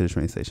walking me into the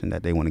train station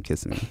that they want to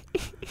kiss me.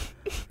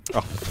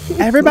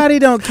 Everybody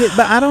don't kiss,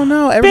 but I don't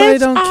know. Everybody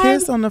don't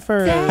kiss on the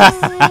first.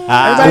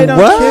 Everybody don't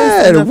What?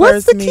 kiss in the What's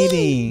first the key?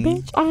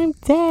 meeting. Bitch, I'm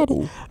dead.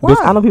 Bitch,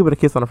 I know people that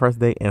kiss on the first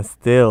date and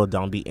still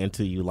don't be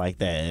into you like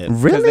that.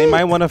 Because Really? they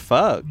might want to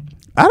fuck.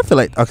 I feel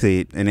like,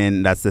 okay, and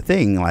then that's the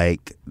thing,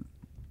 like,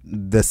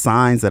 the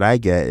signs that I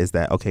get is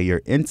that, okay,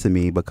 you're into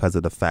me because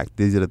of the fact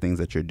these are the things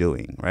that you're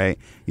doing, right?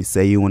 You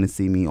say you want to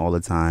see me all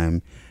the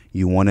time.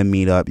 You want to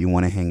meet up. You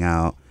want to hang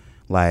out.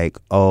 Like,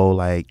 oh,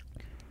 like,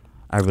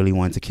 I really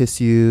want to kiss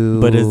you.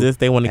 But is this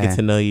they want to get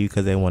to know you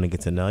because they want to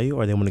get to know you,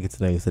 or they want to get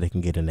to know you so they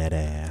can get in that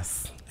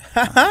ass?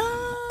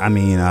 I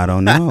mean, I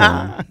don't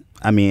know.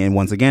 I mean, and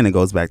once again, it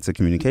goes back to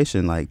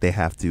communication. Like, they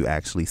have to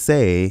actually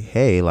say,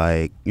 hey,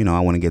 like, you know, I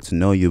want to get to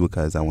know you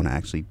because I want to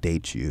actually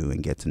date you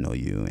and get to know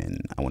you, and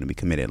I want to be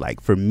committed.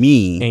 Like, for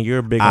me, And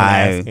you're big on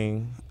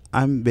asking,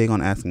 I'm big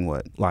on asking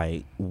what?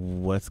 like,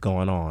 what's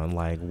going on?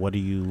 Like, what do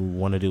you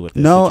want to do with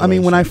this No, I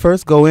mean, when I situation?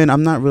 first go in,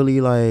 I'm not really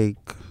like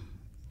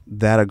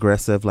that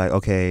aggressive. Like,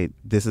 okay,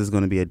 this is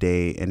going to be a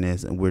date, and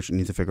we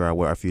need to figure out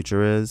what our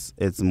future is.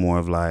 It's more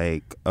of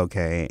like,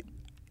 okay,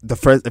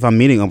 if I'm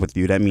meeting up with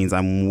you, that means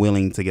I'm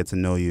willing to get to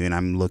know you, and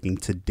I'm looking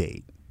to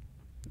date,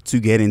 to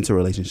get into a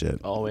relationship.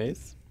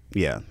 Always.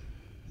 Yeah,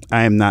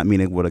 I am not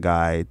meeting with a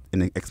guy in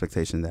the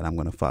expectation that I'm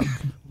going to fuck.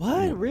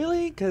 What?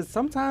 Really? Because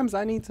sometimes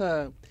I need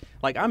to,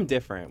 like, I'm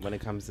different when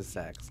it comes to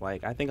sex.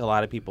 Like, I think a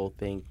lot of people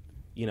think,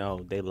 you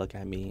know, they look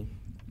at me.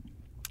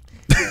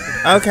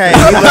 Okay,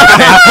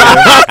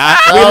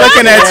 we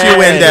looking at you,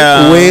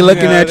 window. We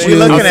looking at you,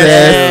 looking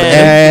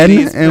at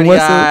sis. you. And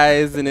what's the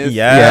eyes and his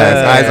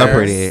Yes, eyes are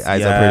pretty.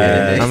 Eyes are pretty.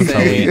 And I'm they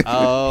telling you. say,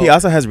 oh, He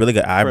also has really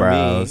good for me.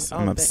 eyebrows. Oh,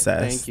 I'm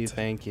obsessed.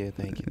 Thank you.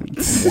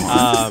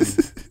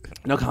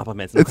 No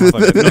compliments. No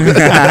compliments.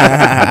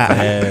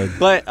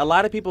 But a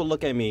lot of people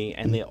look at me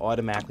and they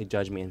automatically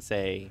judge me and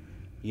say,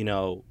 you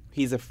know,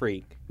 he's a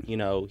freak. You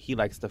know, he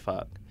likes to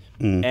fuck.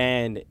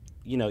 And,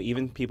 you know,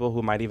 even people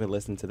who might even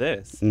listen to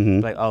this,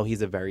 like, oh,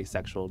 he's a very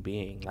sexual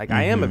being. Like,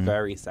 I am a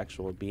very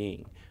sexual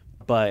being.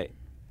 But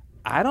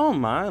I don't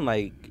mind,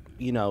 like,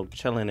 you know,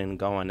 chilling and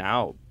going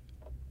out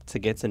to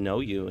get to know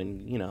you,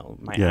 and, you know,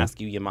 might ask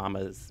you your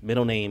mama's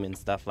middle name and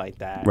stuff like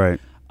that. Right.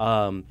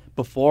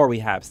 Before we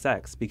have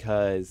sex,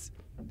 because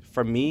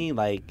for me,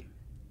 like,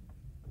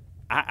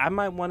 I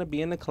might want to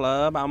be in the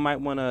club. I might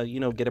want to, you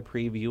know, get a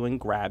preview and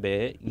grab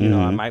it. You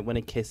know, I might want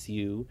to kiss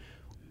you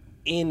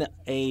in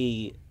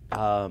a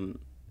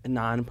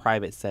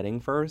non-private setting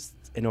first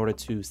in order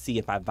to see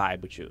if I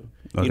vibe with you.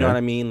 You know what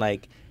I mean?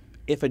 Like,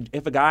 if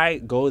a guy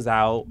goes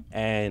out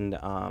and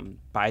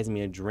buys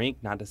me a drink,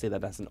 not to say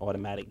that that's an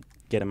automatic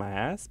get in my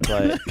ass,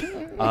 but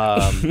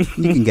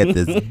You can get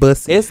this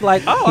pussy. it's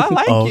like, oh, I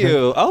like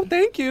you. Oh,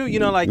 thank you. You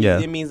know, like, Yeah.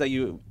 it means that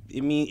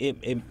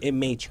it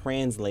may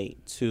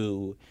translate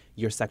to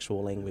your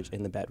sexual language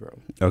in the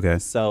bedroom. Okay.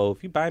 So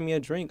if you buy me a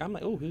drink, I'm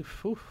like, ooh.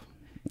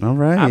 All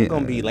right. I'm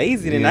gonna be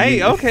lazy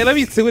tonight. Okay, let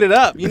me suit it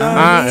up. You know what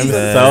I I'm mean?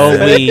 so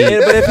But weak.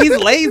 if he's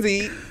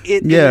lazy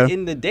Yeah.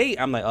 in the date,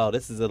 I'm like, oh,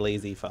 this is a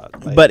lazy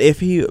fuck. Like, But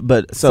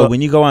so So-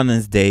 when you go on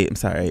this date, I'm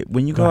sorry,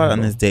 when you go out ahead, on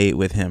bro. this date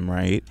with him,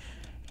 right?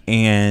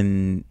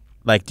 And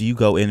like, do you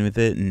go in with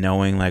it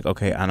knowing like,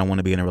 okay, I don't want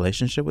to be in a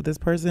relationship with this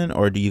person,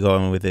 or do you go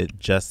in with it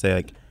just say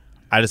like,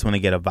 I just want to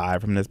get a vibe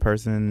from this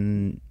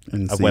person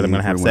And of see whether I'm gonna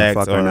if have we wanna sex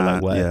fuck or not.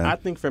 like what? Yeah. I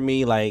think for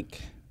me, like,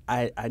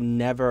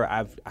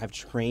 I've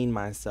trained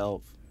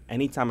myself.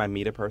 Anytime I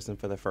meet a person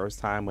for the first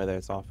time, whether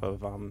it's off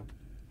of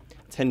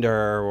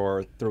Tinder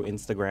or through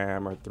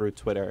Instagram or through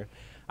Twitter,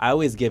 I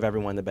always give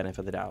everyone the benefit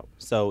of the doubt.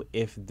 So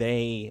if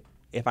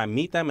I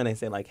meet them and they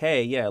say like,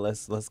 hey, yeah,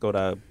 let's go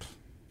to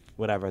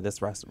whatever,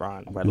 this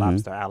restaurant, Red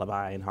Lobster,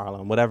 Alibi in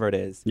Harlem, whatever it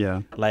is.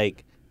 Yeah.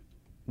 Like,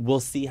 we'll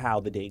see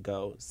how the date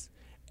goes.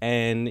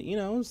 And, you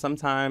know,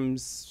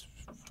 sometimes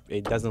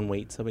it doesn't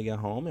wait till we get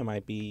home. It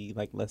might be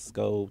like, let's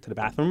go to the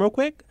bathroom real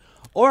quick.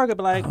 Or I could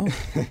be like,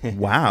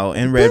 Wow,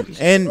 and red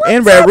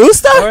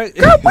rooster, or,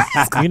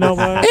 You know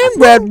what? and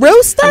red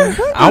rooster.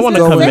 I want to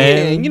going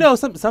commend. you know,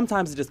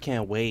 sometimes it just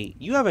can't wait.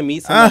 You ever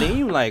meet somebody and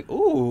you're like,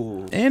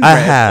 ooh. And I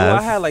red. have. Ooh,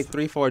 I had like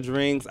 3-4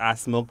 drinks. I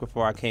smoked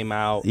before I came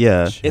out.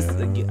 Yeah.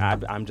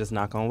 I'm just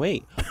not gonna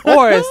wait.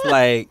 Or it's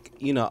like,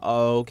 you know,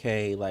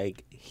 okay,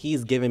 like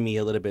he's giving me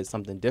a little bit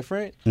something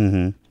different,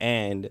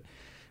 and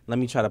let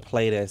me try to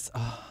play this.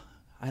 Oh,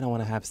 I don't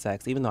want to have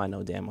sex, even though I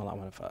know damn well I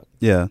want to fuck.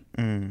 Yeah.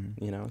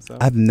 You know, so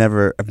I haven't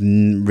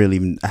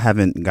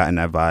gotten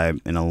that vibe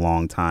in a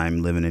long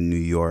time living in New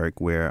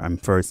York, where I'm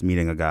first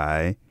meeting a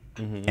guy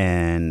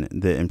and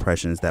the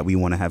impression is that we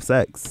want to have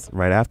sex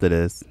right after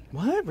this.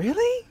 what,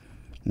 really?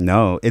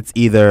 No, it's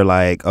either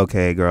like,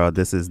 okay, girl,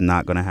 this is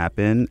not going to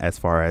happen, as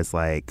far as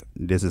like,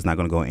 this is not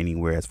going to go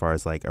anywhere as far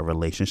as like a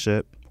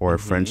relationship or a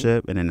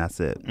friendship, and then that's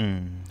it.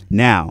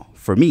 Now,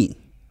 for me,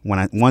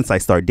 once I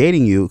start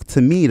dating you,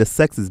 to me, the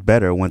sex is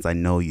better once I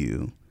know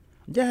you.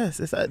 Yes,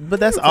 but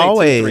that's It'll take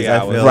always 2-3 I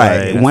hours. feel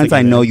Right. like. Once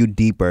I know you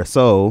deeper.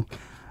 So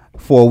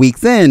 4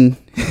 weeks in,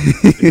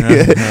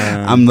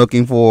 I'm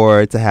looking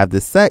forward to have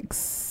this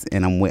sex,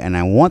 and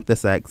I want the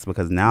sex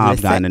because now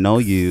I've gotten to know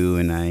you,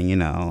 and I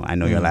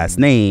know your last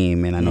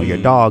name, and I know your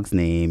dog's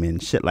name,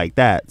 and shit like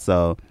that.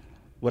 So,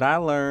 what I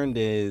learned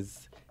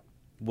is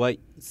what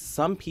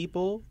some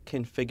people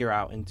can figure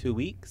out in 2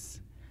 weeks,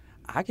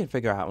 I can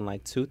figure out in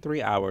like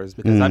 2-3 hours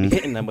because I be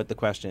hitting them with the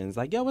questions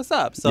like, "Yo, what's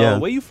up? So,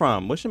 where you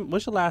from? What's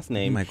your last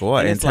name?" Oh my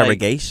God,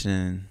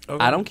 interrogation.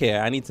 Like, I don't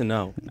care. I need to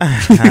know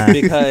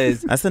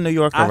because that's a New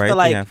Yorker, I right? feel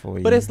like, yeah, for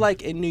you. but it's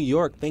like in New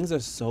York, things are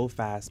so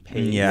fast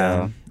paced.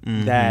 Yeah,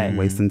 that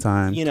wasting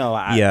time.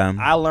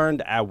 I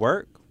learned at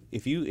work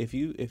if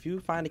you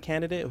find a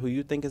candidate who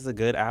you think is a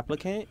good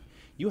applicant,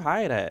 you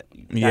hire that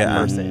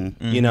person.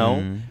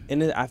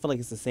 And I feel like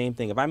it's the same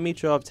thing. If I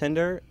meet you off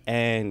Tinder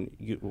and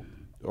you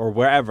or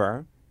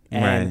wherever,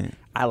 and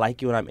I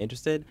like you and I'm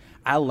interested,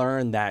 I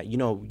learned that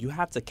you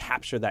have to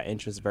capture that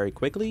interest very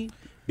quickly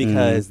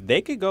because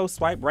they could go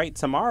swipe right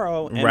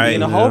tomorrow and be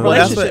in a whole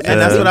relationship.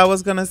 That's what I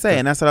was gonna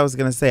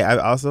say. I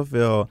also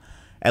feel,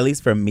 at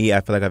least for me,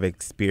 I feel like I've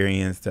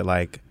experienced that.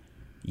 Like,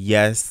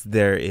 yes,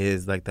 there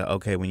is like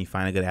when you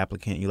find a good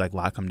applicant, you like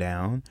lock them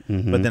down.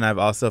 But then I've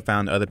also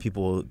found other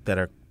people that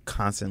are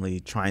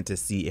constantly trying to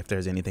see if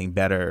there's anything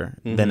better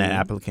than that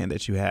applicant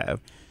that you have.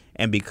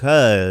 And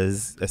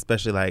because,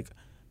 especially like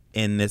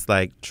in this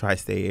like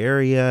tri-state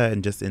area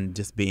and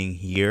just being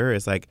here,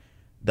 it's like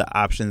the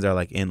options are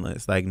like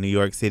endless. Like New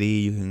York City,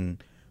 you can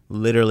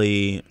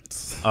literally,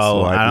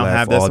 I don't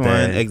have this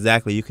one.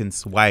 Exactly. You can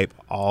swipe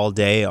all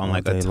day on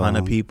like a ton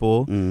of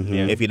people.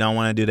 If you don't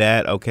want to do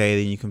that,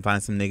 okay, then you can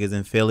find some niggas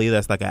in Philly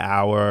that's like an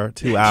hour,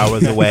 2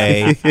 hours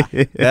away.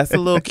 That's a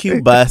little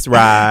cute bus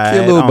ride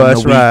on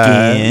the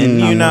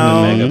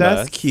weekend.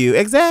 That's cute.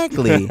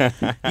 Exactly.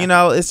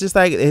 It's just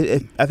like,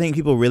 I think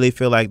people really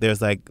feel like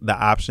there's like the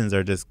options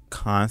are just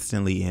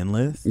constantly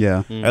endless.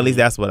 Yeah. Or at least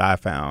that's what I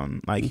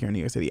found like here in New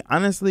York City.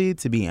 Honestly,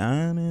 to be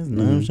honest,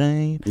 no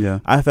shame. Yeah.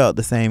 I felt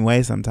the same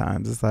way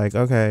sometimes. It's like,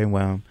 okay,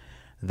 well,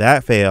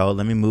 that failed.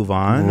 Let me move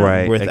on.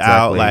 Right.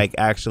 Without like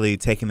actually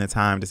taking the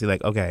time to see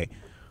like, okay,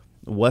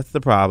 what's the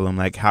problem?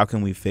 Like, how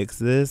can we fix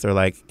this? Or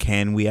like,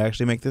 can we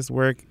actually make this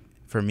work?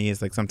 For me,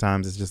 it's like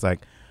sometimes it's just like,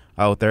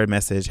 oh, third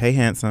message. Hey,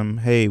 handsome.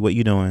 Hey, what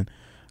you doing?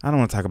 I don't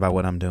want to talk about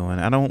what I'm doing.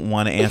 I don't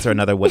want to answer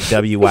another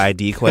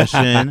WID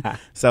question.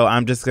 So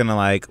I'm just going to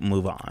like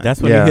move on. That's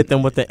when you hit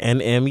them with the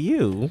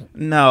NMU.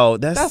 No,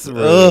 that's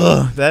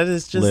rude. That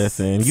is just.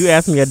 Listen, you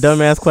ask me a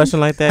dumbass question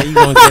like that, you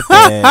going to get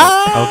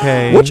that.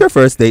 Okay. What's your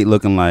first date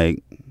looking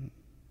like?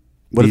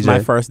 What is DJ? my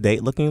first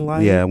date looking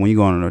like? Yeah, when you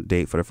go on a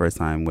date for the first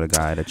time with a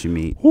guy that you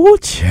meet. Ooh,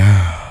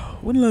 child.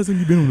 When the last time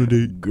you been on a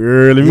date?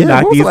 Girl, let me Yeah,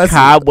 knock when was these the last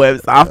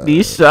cobwebs off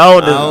these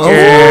shoulders.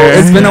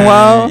 It's been a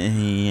while.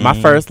 My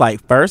first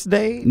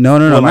date? No,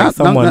 Like not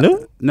someone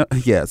new? No,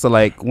 yeah. So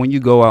like when you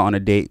go out on a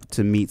date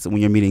to meet, when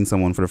you're meeting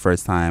someone for the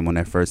first time on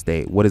that first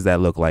date, what does that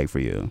look like for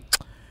you?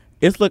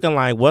 It's looking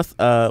like what's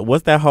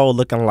that hole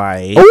looking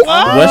like? Oh,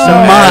 what's your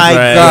my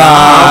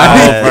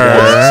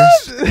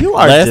address? You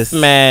are Let's just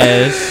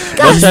smash.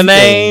 What's your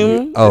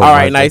name? Oh, all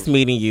right, my nice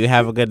meeting you.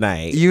 Have a good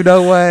night. You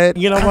know what?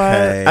 You know what?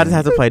 Okay. I just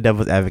have to play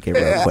devil's advocate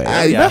real quick.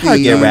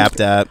 get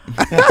wrapped up.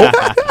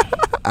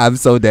 I'm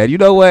so dead. You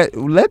know what?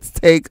 Let's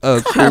take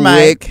a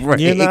Mike. quick break.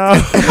 You know?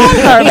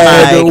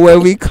 And when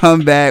we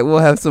come back, we'll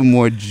have some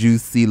more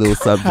juicy little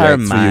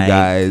subjects for you Mike.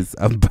 guys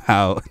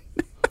about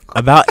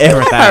About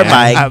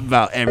everything.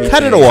 about everything.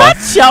 Cut it off.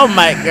 Cut your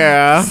mic,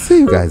 girl. See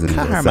you guys in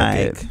a little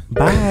Mike. second.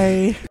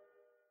 Bye.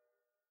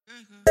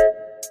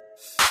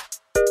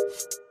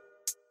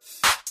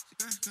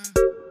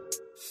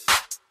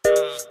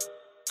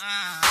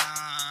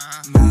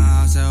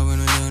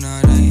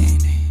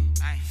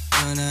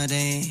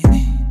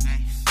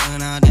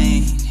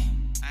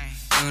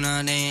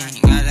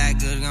 Got that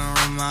good gon'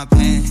 ruin my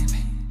pain,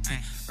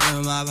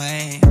 ruin my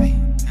pain,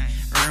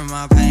 ruin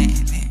my pain,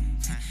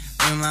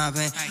 ruin my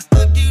pain.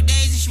 Up 2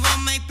 days and she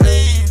won't make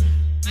plans,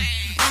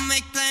 won't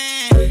make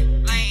plans,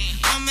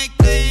 won't make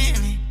plans,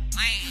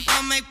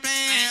 won't make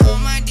plans.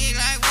 On my dick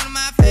like one of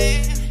my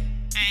fans,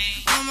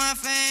 on my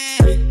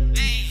fans,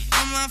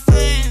 on my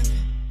fans.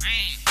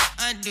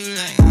 I do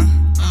like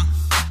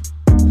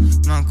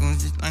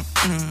Marco's just like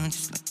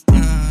just like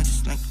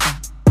just like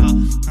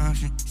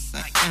just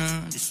like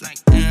just like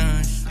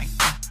just like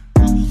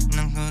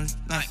Marco's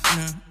like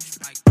just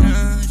like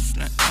just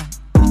like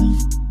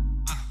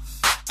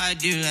I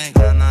do like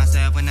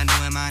myself when I'm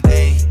doing my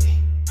thing,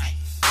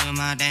 doing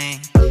my thing,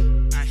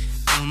 doing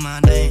my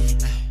thing,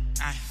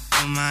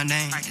 doing my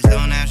thing. It's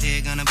on that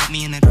shit gonna put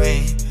me in the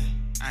drain,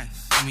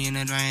 put me in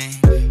the drain,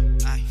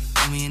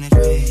 put me in the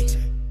drain.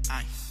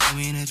 Put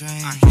me in the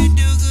drain. You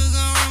do good,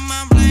 gon' run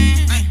my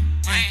blame.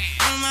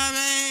 Run my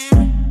blame.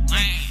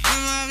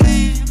 Run my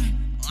blame.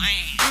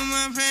 Run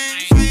my brain.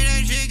 Say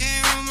that shit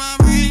can't run my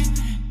brain.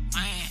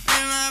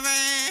 Run my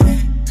brain.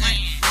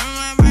 Run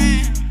my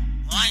brain.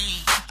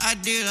 I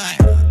do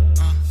like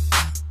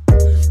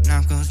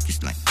narcos,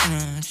 just like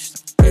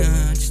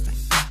just like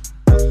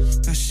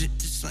that shit,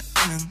 just like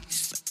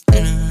just like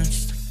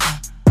just like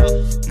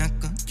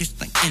narcos,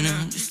 just like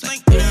just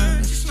like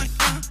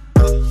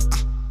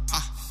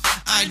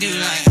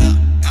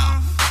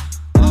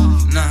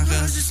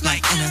just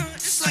like dinner,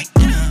 just like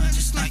dinner,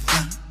 just like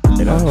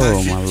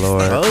Oh my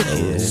lord.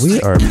 Focus.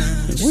 We are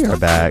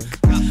back.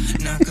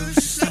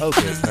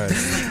 Okay, sorry.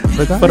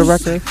 The guys, For the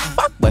record,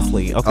 fuck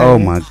Wesley. Okay. oh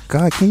my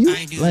god, can you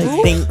Like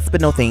thanks,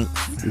 but no thanks.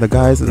 the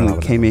guys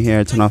came in here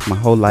and turned off my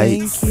whole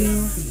lights.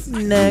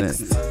 Thank you.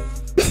 Next.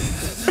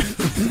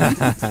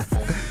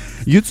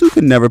 You two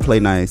could never play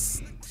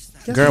nice.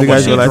 Girl, You when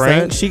guys she realize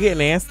drank, that? she get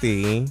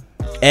nasty.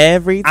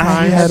 Every time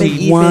I had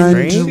she one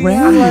even drink.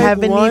 I Like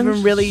haven't one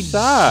even really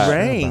shot.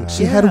 drank.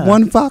 She had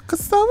one vodka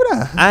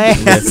soda. I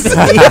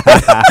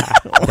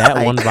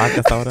That one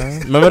vodka soda.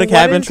 Remember the What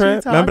cabin is she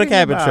trip? Remember the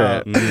talking cabin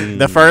about? trip?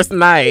 The first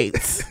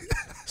night,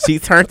 she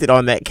turned it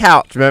on that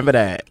couch. Remember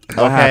that?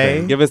 What Okay.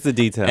 happened? Give us the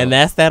details. And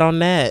that's that on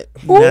that.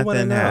 wanna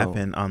Nothing know.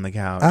 happened on the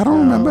couch. I don't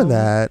girl. remember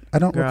that. I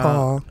don't Girl.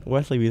 recall.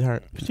 Wesley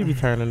she be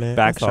turning it.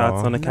 back that's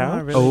shots all. on the No, I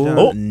couch. really Oh.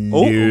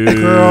 don't.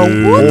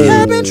 Girl, what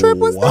cabin trip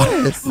was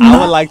this? I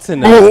would like to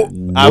know.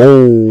 I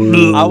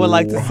would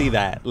like to see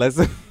that. Let's.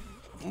 I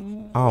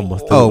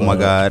almost Oh threw my up.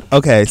 god.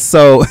 Okay,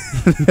 so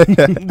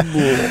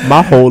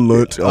My whole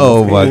lunch.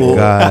 oh my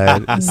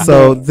god.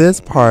 So this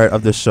part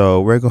of the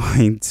show, we're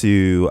going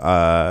to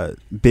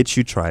bitch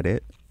you tried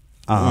it.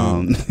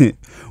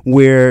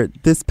 Where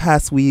this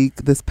past week,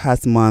 this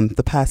past month,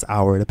 the past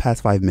hour, the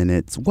past 5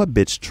 minutes, what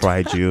bitch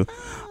tried you?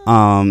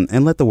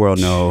 And let the world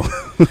know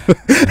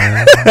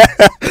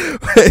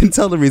and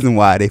tell the reason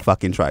why they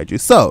fucking tried you.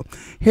 So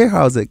here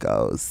how's it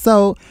goes.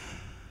 So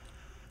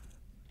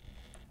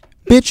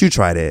bitch, you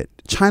tried it.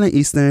 China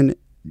Eastern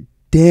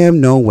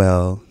damn know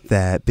well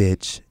that,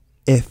 bitch,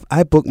 if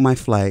I book my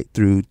flight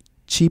through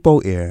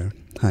Cheapo Air,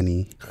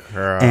 honey,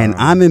 and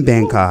I'm in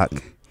Bangkok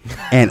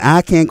and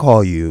I can't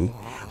call you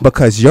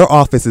because your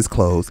office is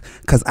closed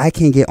because I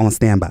can't get on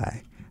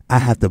standby, I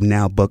have to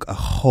now book a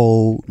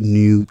whole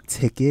new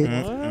ticket.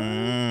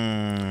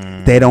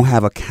 They don't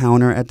have a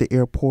counter at the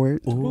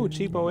airport. Ooh,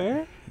 cheapo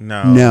air.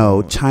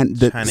 No, China.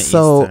 China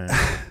So Eastern.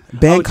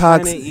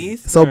 Bangkok's China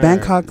Eastern. so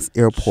Bangkok's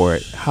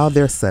airport, how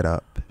they're set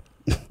up.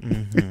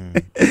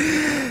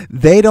 Mm-hmm.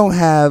 They don't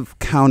have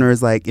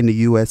counters like in the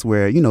U.S.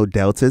 where, you know,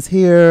 Delta's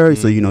here.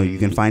 So, you know, you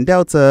can find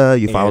Delta.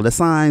 You follow the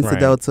signs to right.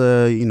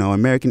 Delta, you know,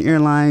 American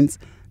Airlines.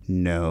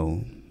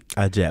 No.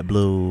 A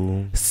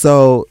JetBlue.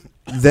 So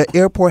the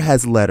airport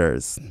has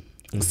letters.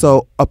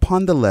 So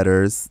upon the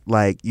letters,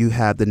 like, you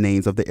have the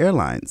names of the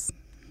airlines.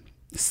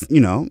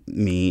 You know,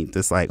 me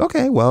just like,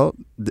 okay, well,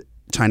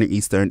 China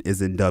Eastern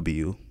is in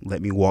W.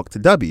 Let me walk to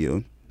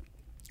W.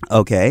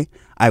 Okay,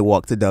 I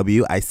walk to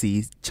W. I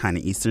see China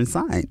Eastern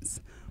signs,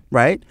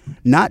 right?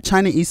 Not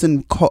China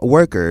Eastern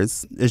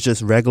workers. It's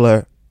just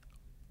regular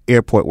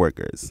airport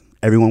workers.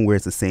 Everyone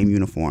wears the same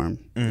uniform.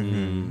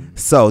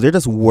 So they're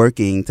just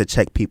working to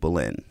check people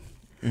in.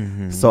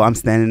 So I'm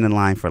standing in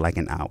line for like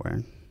an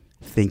hour,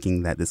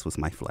 thinking that this was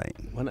my flight.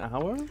 1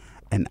 hour.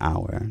 An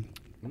hour.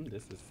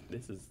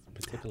 This is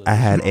particular. I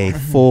had a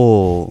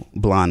full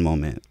blonde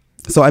moment.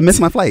 So I missed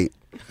my flight.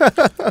 And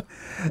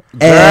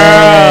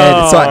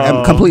so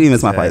I completely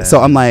missed my flight.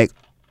 So I'm like,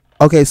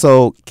 okay,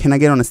 so can I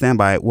get on a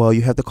standby? Well,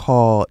 you have to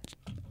call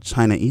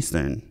China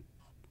Eastern.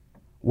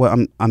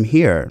 Well, I'm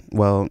here.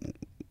 Well,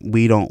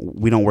 we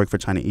don't work for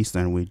China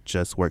Eastern. We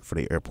just work for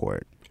the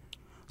airport.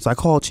 So I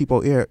called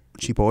Cheapo Air.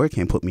 Cheapo Air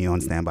can't put me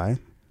on standby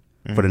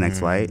for the next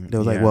flight. They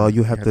was like, well,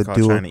 you have to call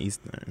do China it.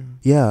 Eastern.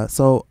 Yeah,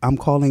 so I'm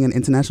calling an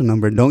international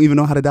number. Don't even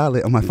know how to dial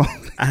it on my phone.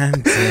 I'm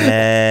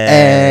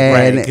dead.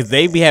 Right, And because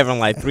they be having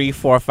like 3,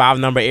 4, 5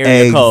 number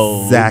area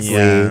codes. exactly.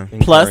 Yeah.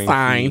 Plus Incurring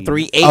sign fees.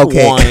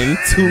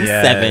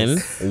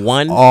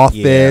 38127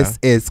 Office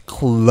is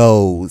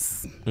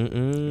closed.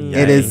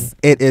 Mm-mm.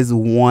 It is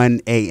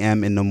 1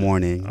 a.m. in the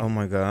morning Oh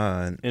my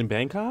god. In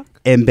Bangkok.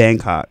 in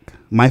Bangkok.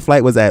 My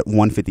flight was at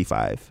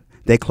 1:55.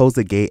 They closed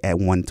the gate at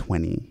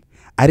 1:20.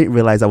 I didn't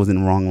realize I was in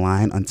the wrong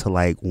line until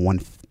like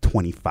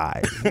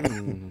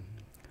 1:25.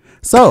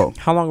 So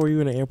How long were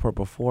you in the airport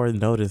before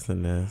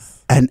noticing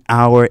this? an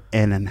hour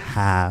and a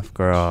half,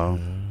 girl.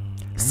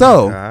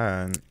 So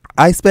God.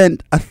 I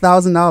spent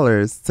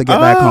 $1,000 to get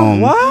back home.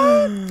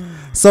 What?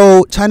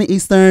 So China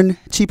Eastern,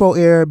 Cheapo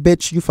Air,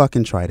 bitch, you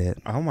fucking tried it.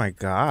 Oh my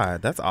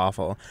god, that's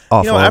awful.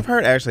 Awful. You know, I've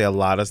heard actually a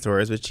lot of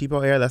stories with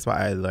Cheapo Air. That's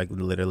why I like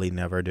literally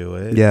never do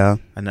it. Yeah.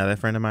 Another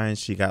friend of mine,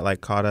 she got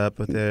like caught up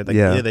with it. Like,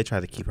 Yeah. either they tried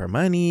to keep her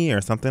money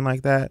or something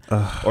like that,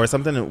 or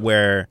something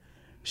where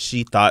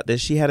she thought that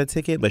she had a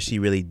ticket, but she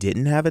really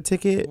didn't have a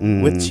ticket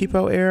with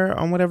Cheapo Air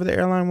on whatever the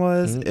airline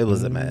was. It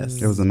was a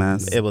mess. It was a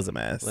mess. It was a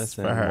mess.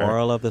 Listen, for her.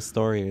 moral of the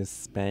story is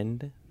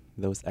spend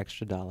those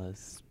extra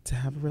dollars. To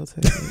have a real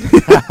ticket.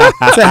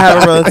 To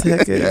have a real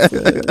ticket.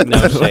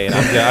 No shade.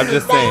 I'm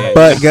just saying.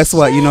 But guess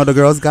what? You know, the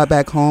girls got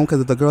back home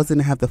because if the girls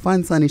didn't have the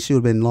funds, honey, she would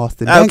have been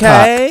lost in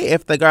Bangkok. Okay,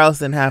 if the girls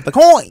didn't have the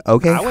coin.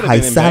 Okay, I would've high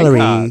been in salary.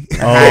 Bangkok.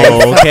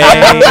 Oh, okay.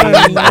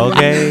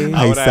 Okay. I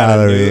High would have had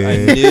salary.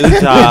 a new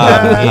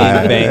job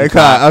in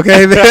Bangkok.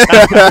 Okay.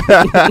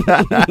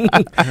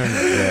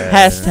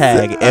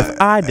 Hashtag if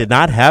I did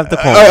not have the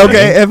coin.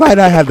 Okay, if I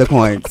not have the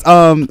coins.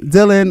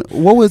 Dylan,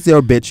 what was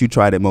your bitch you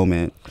tried it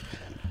moment?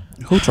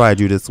 Who tried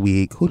you this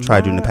week? Who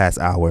tried you in the past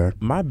hour?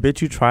 My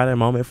bitch you try that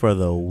moment for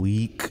the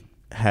week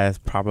has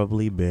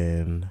probably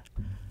been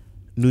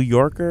New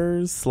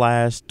Yorkers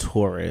 /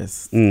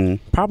 tourists.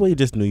 Probably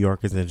just New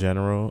Yorkers in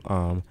general.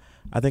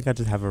 I think I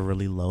just have a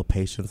really low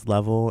patience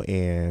level,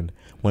 and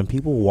when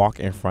people walk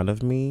in front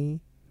of me,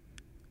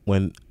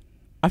 when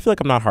I feel like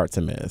I'm not hard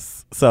to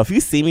miss. So if you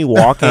see me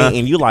walking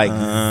and you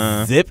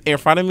like zip in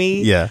front of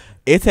me, Yeah.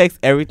 it takes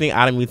everything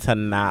out of me to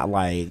not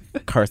like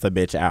curse a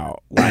bitch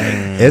out. Like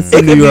It's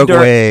the New York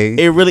way.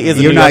 It really is.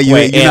 You're a New not York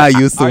way. you're And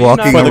not used to are you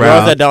walking not- for the girls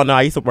around. that don't know,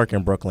 I used to work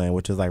in Brooklyn,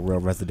 which is like real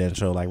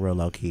residential, like real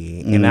low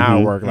key, and now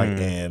I work like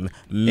in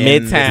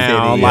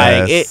Midtown. city,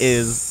 Like yes. it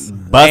is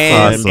And,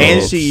 bustling.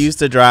 and she used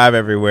to drive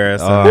everywhere.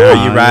 So Oh,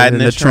 now you riding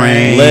in the the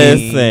train. train.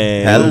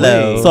 Listen,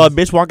 Hello. So a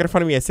bitch walking in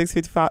front of me at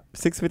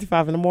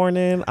 6:55 in the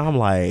morning, I'm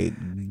like,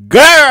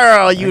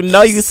 girl, you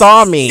know you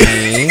saw me.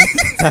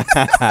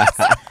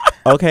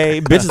 Okay,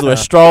 bitches with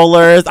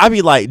strollers. I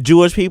be like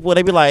Jewish people.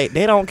 They be like,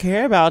 they don't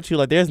care about you.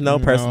 Like, there's no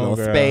personal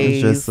girl.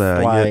 space. It's just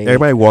like,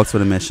 everybody walks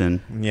with a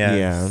mission, Yes.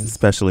 Yeah.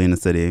 especially in the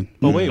city.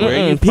 But wait,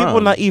 where are you people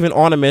from? not even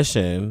on a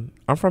mission.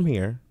 I'm from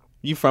here.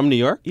 You from New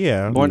York?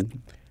 Yeah.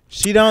 Born.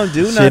 She don't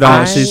do She nothing.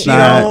 don't- she's she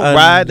not don't a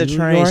ride the New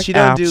train. York She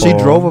don't do. She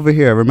apple. drove over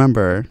here.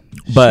 Remember?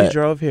 But she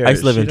drove here. I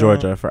used to live She in don't-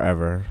 Georgia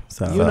forever.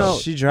 So You know,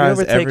 she drives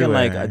you ever taken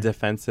like everywhere. a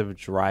defensive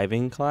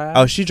driving class?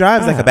 Oh, she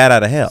drives like a bat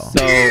out of hell.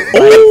 So,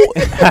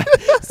 like,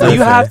 so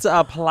you have to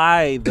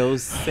apply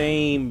those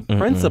same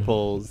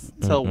principles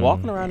to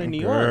walking around in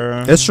New York.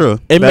 Girl. It's true.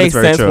 it That is makes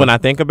very sense true. when I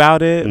think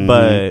about it, Mhm.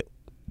 but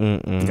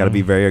You got to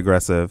be very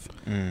aggressive.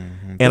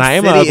 and I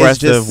am an city is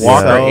aggressive just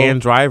walker so- and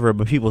driver,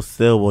 but people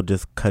still will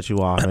just cut you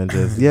off and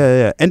just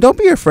Yeah. And don't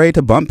be afraid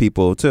to bump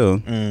people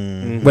too,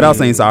 Mm-hmm. without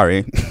saying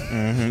sorry.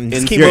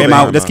 Just keep You're moving.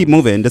 out. Just keep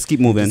moving. Just keep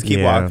moving. Just keep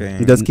Yeah.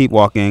 walking. Just keep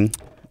walking.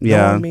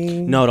 Yeah.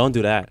 No, don't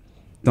do that.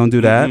 Don't do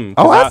that. Mm-mm,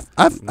 Oh,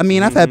 'cause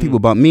I've had people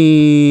bump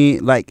me.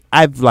 Like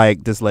I've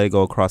like just let it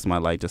go across my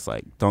life. Just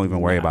like don't even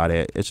worry Nah. about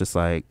it. It's just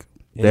like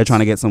they're It's- trying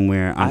to get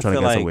somewhere. I'm I trying to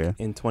feel get like somewhere.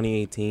 in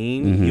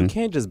 2018, you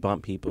can't just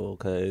bump people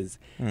because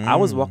I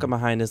was walking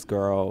behind this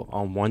girl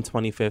on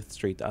 125th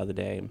Street the other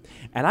day,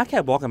 and I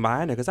kept walking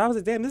behind her because I was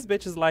like, "Damn, this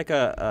bitch is like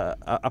a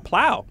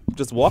plow,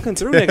 just walking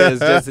through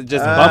niggas,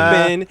 just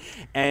bumping."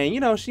 And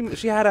you know,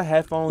 she had her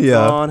headphones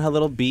Yeah. on, her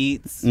little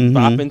beats,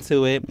 bopping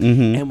to it,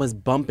 and was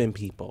bumping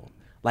people,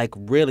 like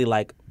really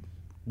like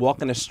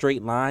walking a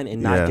straight line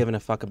and not Yeah. giving a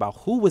fuck about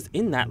who was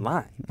in that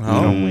line.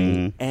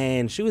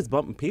 And she was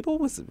bumping people.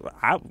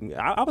 I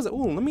was like,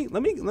 ooh, let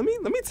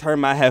me turn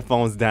my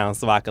headphones down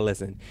so I could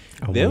listen.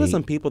 There was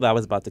some people that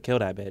was about to kill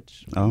that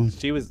bitch. Oh.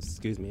 She was.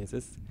 Excuse me. Is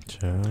this?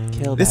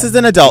 Kill This that is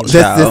an adult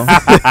show.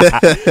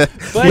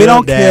 But We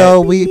don't that.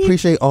 kill. We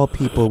appreciate all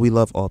people. We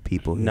love all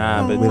people. here.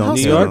 Nah, but we don't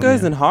New kill.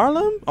 Yorkers in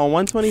Harlem on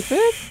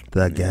 125th.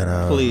 The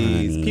ghetto.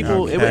 Please, honey.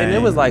 people. And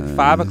it was like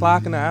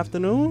 5:00 in the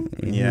afternoon.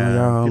 Yeah,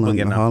 Y'all people Harlem-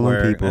 getting off Harlem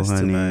work. people, That's too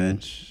honey.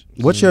 much.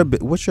 What's your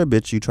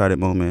bitch you tried it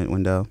moment,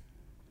 Wendell?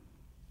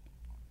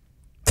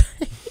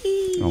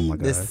 Oh my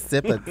god. This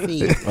sip of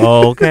tea.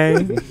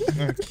 okay.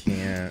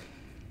 Can't.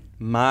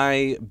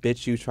 My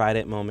bitch, you tried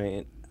it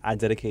moment. I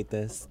dedicate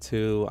this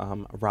to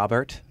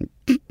Robert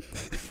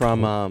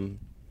from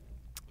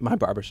my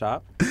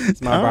barbershop.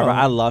 It's my barber.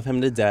 I love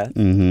him to death.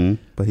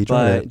 But he tried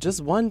But it.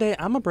 just one day,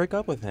 I'm gonna break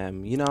up with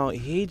him. You know,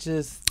 he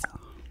just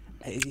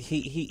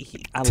he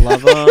I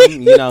love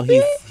him. You know,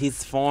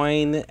 he's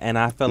fine, and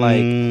I feel like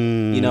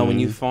you know when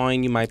you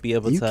fine, you might be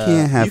able You to.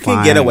 can't have You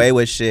can get fine- away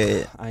with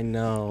shit. I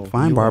know.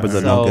 Fine barbers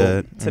are no So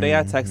good. today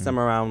I texted him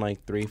around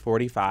like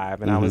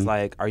 3:45, and I was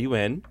like, "Are you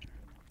in?"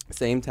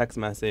 Same text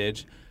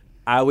message.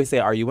 I always say,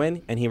 "Are you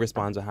in?" and he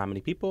responds with how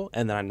many people,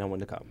 and then I know when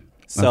to come.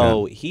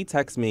 So he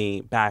texted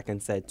me back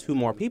and said 2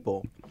 more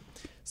people.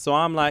 So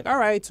I'm like, all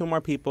right, 2 more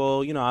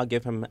people. You know, I'll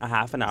give him a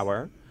half an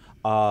hour,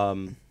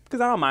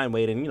 because I don't mind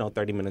waiting. You know,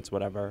 30 minutes,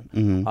 whatever.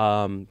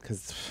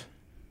 Because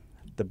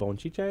the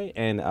Bonchiche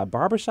and a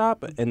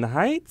barbershop in the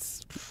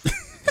Heights.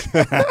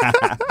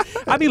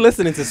 I be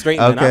listening to Straight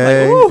Men.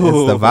 Okay, I'm like,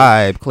 ooh. it's the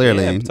vibe.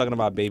 Clearly, Yeah, talking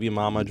about baby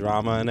mama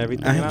drama and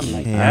everything. And I'm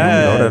like,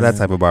 I don't go to yes. that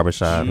type of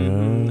barbershop.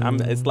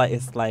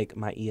 It's like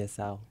my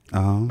ESL.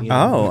 Oh, you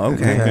know? Oh,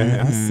 okay.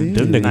 I see.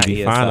 Them niggas Not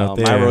be fine ESL, up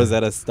my there.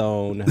 Rosetta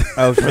Stone.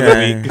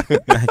 Okay.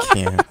 I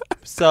can't.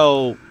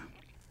 So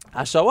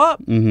I show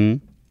up,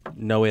 Mm-hmm.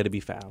 nowhere to be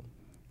found.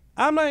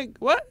 I'm like,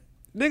 what?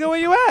 Nigga, where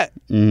you at?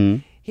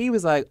 Mm-hmm. He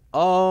was like,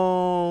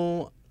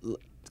 oh,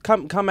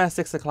 come at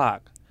 6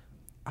 o'clock.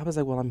 I was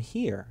like, well, I'm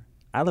here.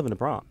 I live in the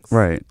Bronx.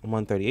 Right. I'm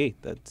 138.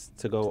 That's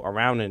to go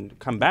around and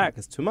come back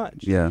is too much.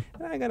 Yeah.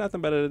 And I ain't got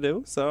nothing better to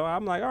do. So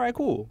I'm like, all right,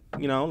 cool.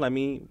 You know, let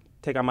me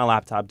take out my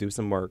laptop, do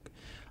some work.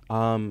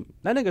 That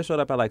nigga showed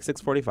up at like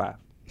 6:45.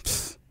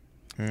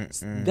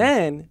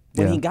 Then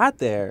when Yeah. he got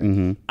there,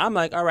 Mhm. I'm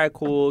like, all right,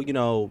 cool. You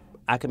know,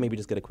 I could maybe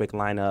just get a quick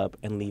lineup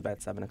and leave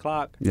at 7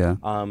 o'clock. Yeah.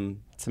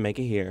 To make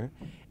it here.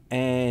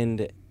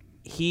 And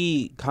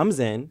he comes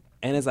in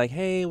and is like,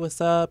 hey,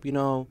 what's up? You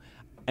know,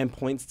 and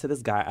points to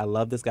this guy. I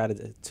love this guy.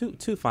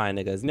 Two fine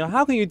niggas. You know,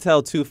 how can you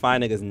tell two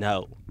fine niggas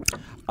no?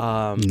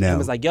 And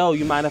was like, yo,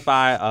 you mind if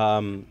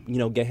I,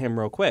 get him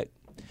real quick?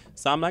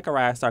 So I'm like, all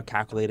right, I start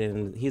calculating.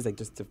 And he's like,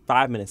 just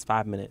 5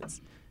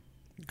 minutes.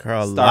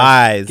 Girl,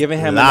 lies. Giving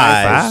him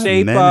lies. a nice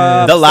shape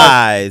up. The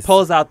lies.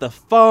 Pulls out the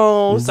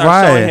phone.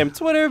 Starts showing him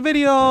Twitter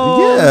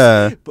videos.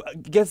 Yeah.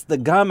 Gets the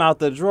gum out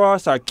the drawer.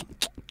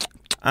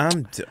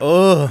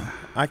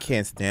 I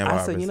can't stand I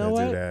Barbara said, you know do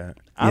what? that.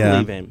 I'm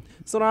leaving.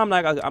 So now I'm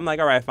like,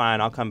 all right,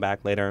 fine. I'll come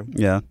back later.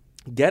 Yeah.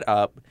 Get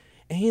up.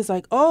 And he's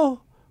like,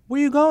 oh, where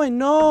you going?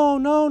 No.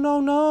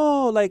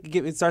 Like,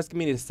 it starts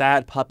giving me the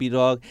sad puppy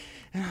dog.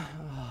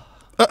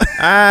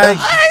 I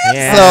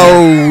can't.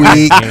 So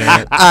weak.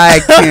 I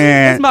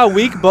can't. It's my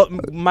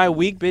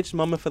weak bitch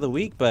moment for the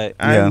week. But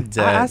I'm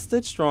dead. I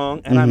stood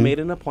strong, and I made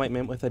an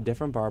appointment with a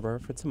different barber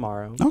for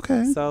tomorrow.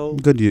 Okay. So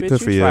good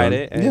for you. Tried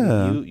it, and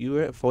yeah. you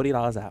were at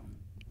 $40 out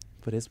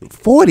for this week.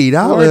 $40.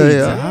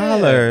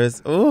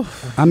 $40.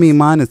 Oof. I mean,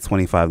 mine is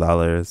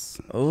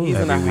 $25. He's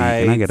in every a week,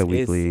 Heights. and I get a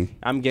weekly.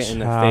 I'm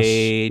getting a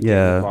fade.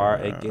 Yeah.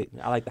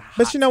 I like the hot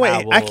But you know what?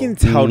 towel. I can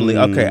totally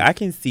I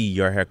can see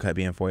your haircut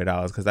being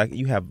 $40 because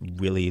you have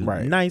really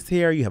nice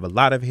hair. You have a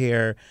lot of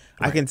hair.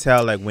 I can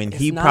tell like when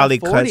he not probably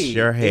 40. cuts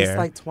your hair. It's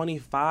like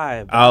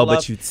 25. Oh,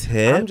 but you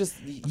tip? I'm just,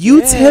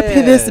 You tip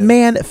this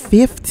man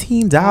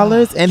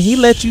 $15 and he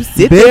let you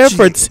sit Bitch, there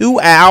for 2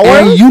 hours?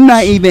 And you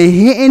not even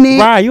hitting it?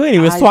 Right, you ain't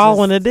even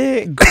swallowing a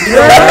dick.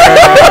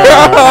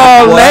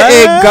 Oh, let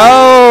it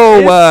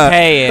go. But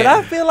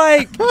I feel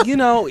like,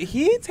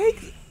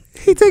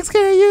 He takes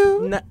care of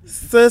you.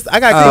 Sis, I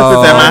got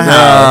clippers at my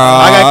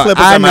house. I got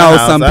clippers I at my know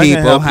house. some I can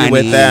people, help you honey.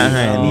 with that,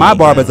 honey. My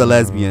barber's a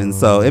lesbian,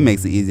 so it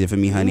makes it easier for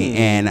me, honey.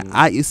 And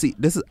I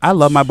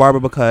love my barber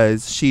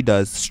because she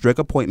does strict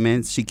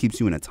appointments. She keeps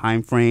you in a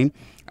time frame.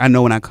 I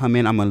know when I come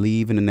in, I'm gonna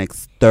leave in the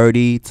next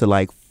 30 to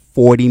like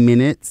 40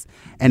 minutes,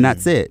 and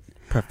that's it.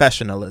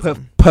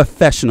 Professionalism.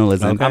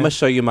 Professionalism. I'm gonna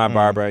show you my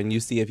barber, and you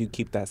see if you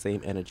keep that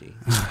same energy.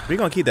 We're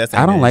gonna keep that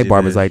same I don't like energy,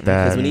 barbers dude. like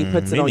Because that. when he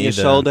puts it Me on your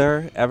neither.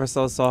 shoulder, ever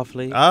so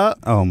softly,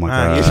 Oh my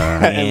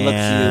god. and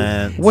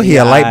looks you. What, he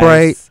a light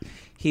bright?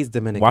 He's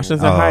Dominican.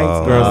 Washington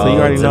Heights, girl. So you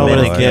already know what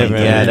it's Dominican.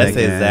 giving. Yeah, that's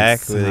Dominicans,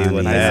 exactly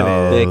what honey. that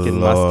Nice, is. big and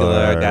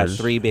muscular. Lord. Got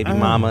 3 baby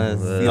mamas.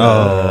 Oh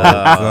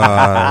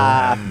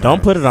god.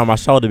 Don't put it on my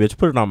shoulder, bitch.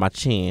 Put it on my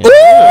chin.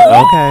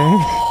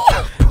 Okay.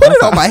 Put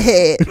it on my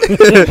head.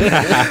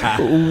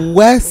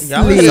 Wesley.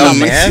 Y'all are so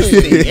nasty.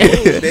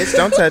 Ooh, bitch,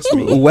 don't touch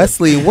me.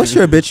 Wesley, what's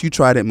your bitch you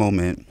tried it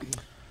moment?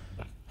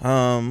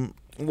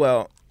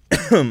 Well,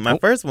 my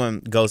first one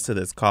goes to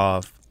this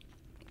cough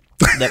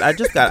that I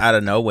just got out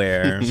of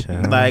nowhere.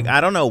 Like, I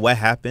don't know what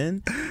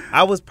happened.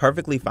 I was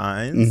perfectly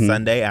fine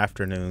Sunday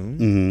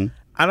afternoon.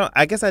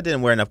 I guess I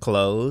didn't wear enough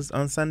clothes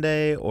on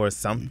Sunday or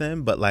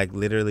something, but like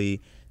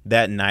literally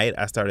that night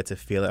I started to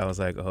feel it. I was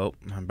like, oh,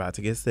 I'm about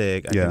to get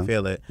sick. I can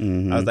feel it.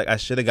 I was like, I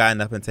should have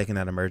gotten up and taken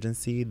that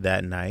emergency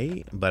that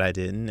night, but I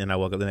didn't. And I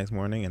woke up the next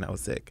morning and I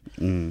was sick.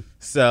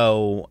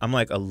 So I'm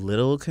like a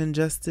little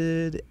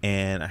congested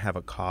and I have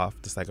a cough,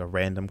 just like a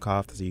random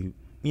cough. So in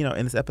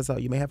this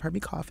episode, you may have heard me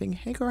coughing.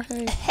 Hey, girl,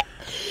 hey.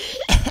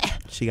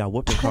 She got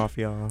whooping cough,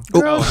 y'all.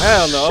 Oh,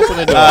 hell no. Open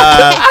the door.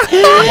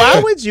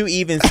 Why would you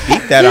even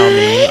speak that on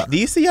me? Do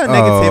you see your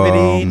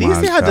negativity? Do you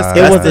see how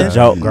disgusting? It was a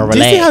joke, girl. Do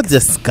you see Relax. how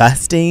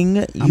disgusting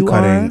you are?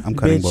 I'm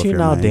cutting Bitch, both you your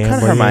know mics. damn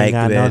Cut well her you ain't mic,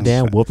 got no bitch.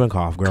 damn whooping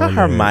cough, girl. Cut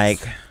her mic.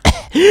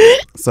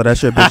 So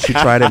that's your bitch you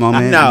tried it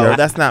moment? No,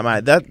 that's not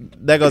my. That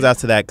goes out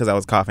to that because I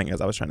was coughing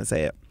as I was trying to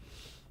say it.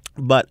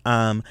 But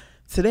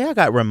today I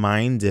got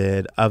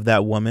reminded of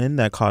that woman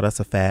that called us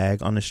a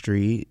fag on the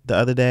street the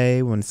other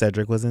day when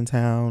Cedric was in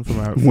town for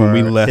When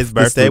we left his the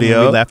birthday. When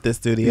studio. we left the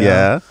studio.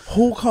 Yeah.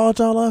 Who called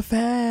y'all a fag?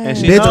 And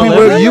she Bitch,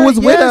 told you was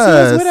with Yes, he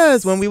us. was with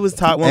us when we was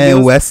talking.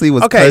 And Wesley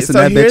was cursing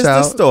that bitch here's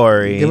out. the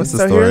story. Give us the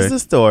so story. here's the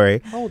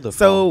story. Hold the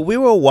So phone. we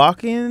were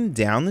walking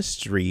down the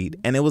street,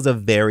 and it was a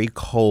very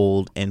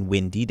cold and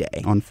windy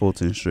day On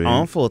Fulton Street.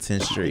 on Fulton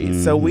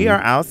Street. So we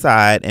are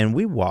outside, and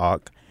we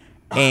walk,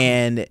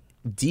 and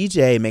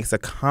DJ makes a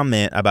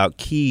comment about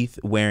Keith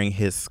wearing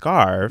his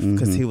scarf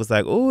because he was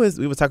like, "Oh,"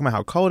 we were talking about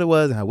how cold it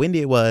was and how windy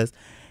it was,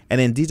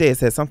 and then DJ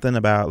said something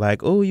about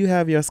like, "Oh, you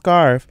have your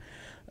scarf."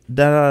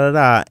 Da da da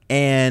da.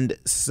 And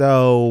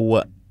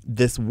so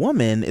this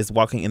woman is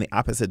walking in the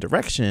opposite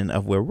direction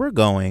of where we're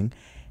going,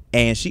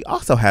 and she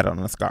also had on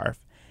a scarf.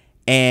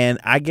 And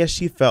I guess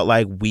she felt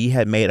like we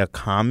had made a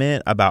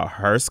comment about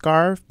her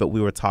scarf, but we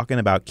were talking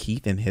about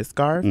Keith and his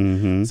scarf.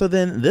 So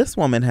then this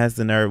woman has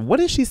the nerve. What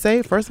did she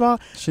say? First of all,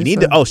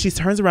 she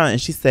turns around and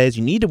she says,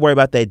 "You need to worry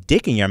about that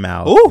dick in your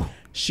mouth." Ooh.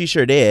 She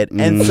sure did.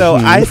 And so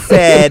I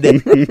said,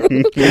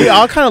 we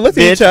all kind of looked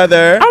at each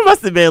other. I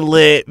must have been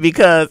lit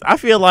because I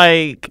feel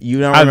like You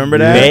don't remember I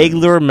that?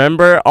 vaguely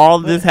remember all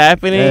this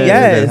happening. Yeah,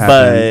 Yes, it did happen.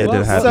 but It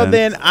did So happen.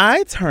 then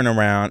I turn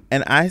around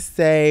and I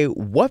say,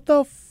 "What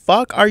the fuck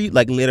fuck are you?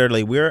 Like,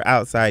 literally, we're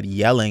outside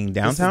yelling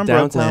downtown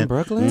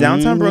Brooklyn?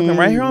 Downtown Brooklyn,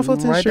 right here on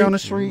Fulton Right Street. down the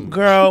street.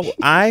 Girl,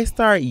 I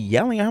start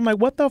yelling. I'm like,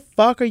 what the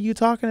fuck are you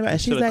talking about?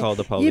 And she's Should've like, called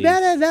the police. you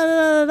better, da,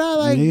 da, da, da,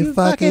 like, You you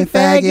fucking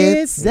fucking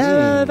faggots. Da,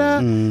 da, da.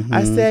 Mhm.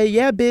 I said,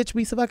 yeah, bitch,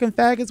 we some fucking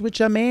faggots with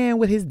your man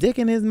with his dick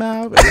in his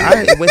mouth.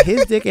 With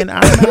his dick in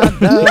our mouth.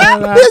 Da, da,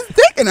 da. His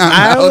dick in our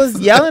I mouth. was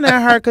yelling at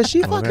her because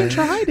she fucking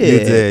tried it. You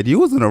did. You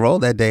was on a roll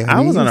that day. I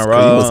honey. was on You a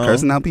roll. You was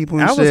cursing out people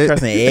and I was shit.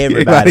 cursing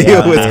everybody You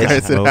out, was bitch.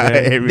 cursing out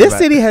Okay. everybody. This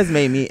city has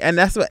made me, and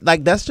that's what,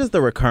 like, that's just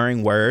the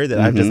recurring word that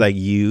I've just like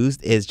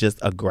used is just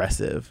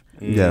aggressive.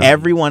 Yeah.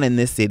 Everyone in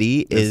this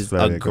city is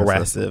very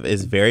aggressive.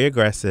 Is very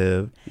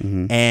aggressive,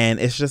 Mhm. and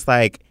it's just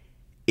like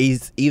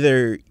it's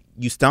either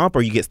you stomp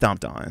or you get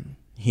stomped on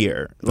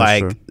here.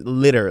 Like true.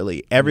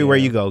 literally everywhere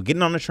Yeah. you go,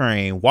 getting on the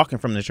train, walking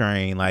from the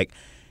train, like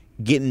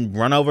getting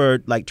run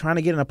over, like trying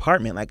to get an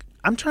apartment. Like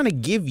I'm trying to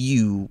give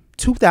you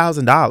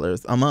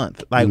 $2,000 a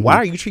month. Like why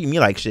are you treating me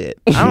like shit?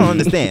 I don't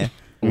understand.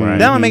 Right.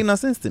 That don't make no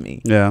sense to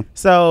me. Yeah.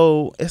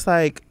 So it's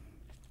like,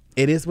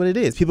 it is what it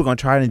is. People gonna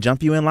try to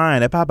jump you in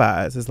line at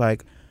Popeyes. It's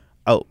like,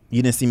 oh,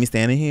 you didn't see me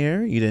standing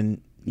here. You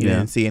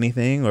didn't see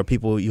anything. Or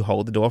people, you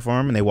hold the door for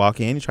them and they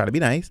walk in. You try to be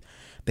nice.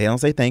 They don't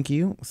say thank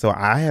you. So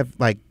I have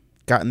like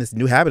gotten this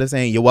new habit of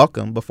saying you're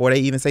welcome before they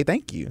even say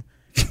thank you,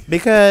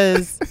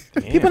 because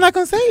people not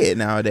gonna say it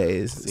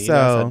nowadays. See,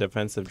 that's so a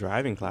defensive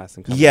driving class.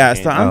 In yeah,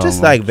 so I'm Oh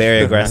just my like very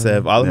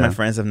aggressive. All of Yeah. my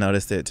friends have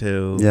noticed it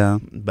too. Yeah.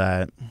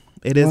 but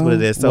it is what it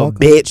Well, is. So welcome.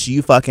 bitch,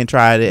 you fucking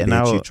tried it, and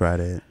I Bitch, will, you tried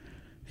it.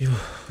 that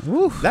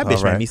bitch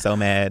All right. made me so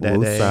mad that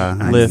day. Woosah,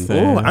 honey. Listen,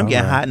 Ooh, I'm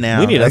getting hot now.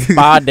 We need a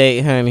spa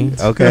date, honey.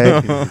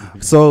 Okay.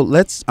 So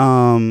let's we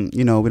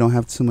don't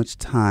have too much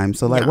time.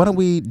 So like Yeah. why don't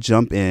we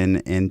jump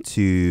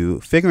into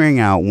figuring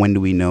out when do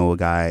we know a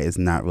guy is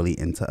not really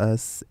into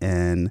us,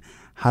 and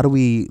how do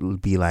we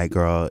be like,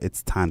 girl,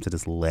 it's time to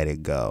just let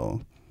it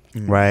go.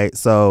 Right?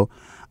 So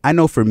I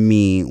know for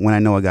me, when I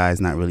know a guy is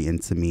not really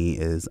into me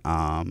is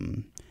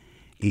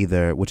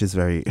either, which is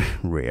very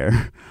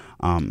rare.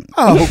 Oh,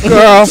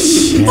 girl.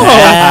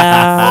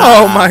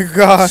 Oh, my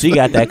God. She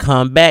got that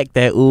comeback,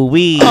 that ooh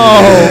wee.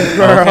 Oh,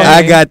 girl. Okay.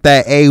 I got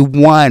that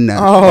A1.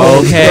 Oh,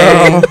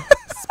 Okay. girl.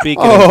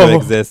 Speaking into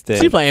existence.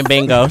 She playing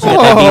bingo. She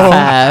got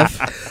that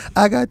B5.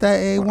 I got that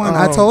A1.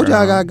 I told you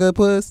I got good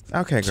puss.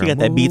 Okay, girl. She got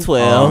that move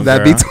B12. on,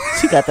 That girl. B12.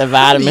 She got that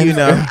How do vitamin. you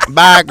know?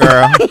 Bye,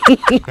 girl.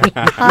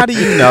 How do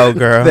you know,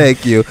 girl?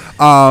 Thank you.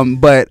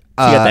 But She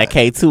got that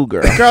K2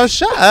 girl. Girl,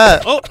 shut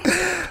up.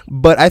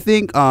 but I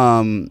think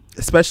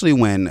especially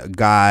when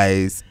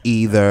guys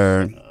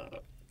either,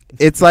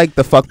 it's like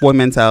the fuckboy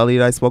mentality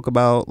that I spoke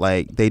about.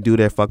 Like they do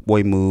their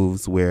fuckboy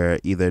moves where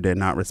either they're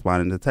not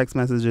responding to text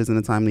messages in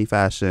a timely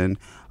fashion.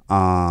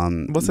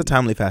 What's a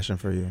timely fashion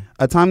for you?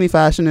 A timely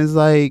fashion is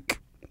like,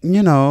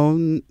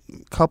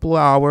 couple of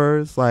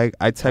hours. Like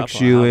I text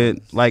Couple you hours.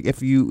 it. Like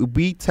if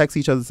we text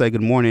each other, say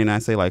good morning, and I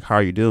say like, how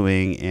are you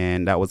doing?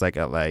 And that was like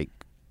at like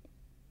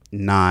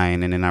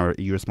 9, and then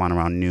you respond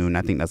around noon.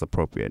 I think that's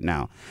appropriate.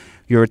 Now,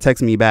 if you were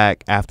texting me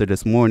back after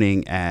this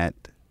morning at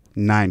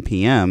 9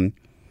 p.m.,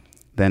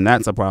 then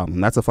that's a problem.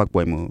 That's a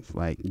fuckboy move.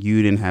 Like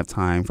you didn't have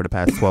time for the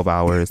past 12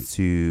 hours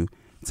to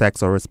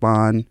text or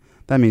respond.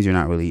 That means you're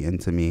not really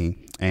into me,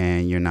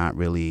 and you're not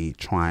really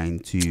trying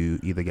to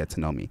either get to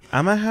know me.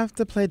 I'm going to have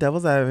to play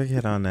devil's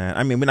advocate on that.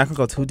 I mean, we're not going to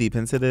go too deep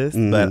into this,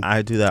 but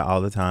I do that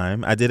all the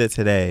time. I did it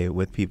today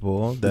with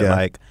people that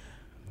like,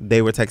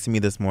 they were texting me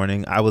this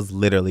morning. I was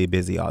literally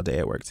busy all day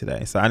at work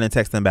today. So I didn't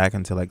text them back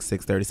until like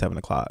 6:30, 7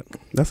 o'clock.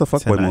 That's a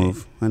fuckboy Tonight.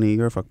 move. Honey,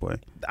 you're a fuckboy.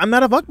 I'm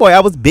not a fuckboy.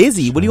 I was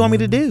busy. What do you want me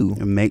to do?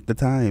 Make the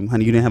time.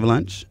 Honey, you didn't have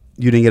lunch?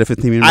 You didn't get a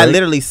 15-minute break? I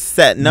literally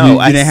sat, no.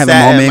 You didn't have a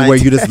moment where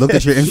you just looked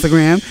at your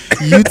Instagram?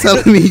 You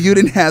telling me you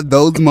didn't have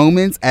those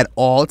moments at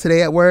all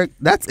today at work?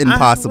 That's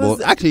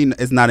impossible. Actually,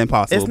 it's not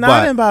impossible. It's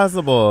not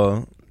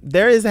impossible.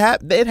 There is,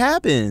 it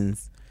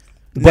happens.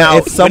 But Now,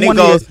 if someone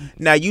when it goes, is-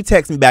 now you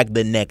text me back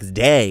the next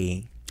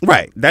day.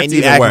 Right. That's and you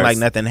even acting worse. like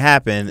nothing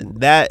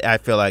happened. That I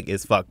feel like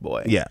is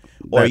fuckboy. Yeah.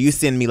 Or That's- you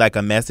send me like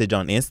a message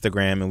on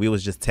Instagram and we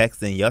was just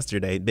texting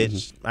yesterday,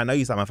 bitch. I know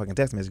you saw my fucking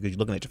text message because you're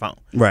looking at your phone.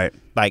 Right.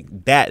 Like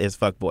that is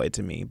fuckboy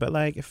to me. But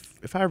like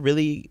if I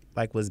really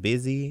like was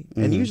busy,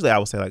 and usually I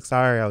would say like,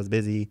 sorry, I was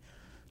busy.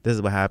 This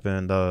is what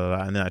happened, blah, blah,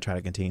 blah, and then I try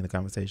to continue the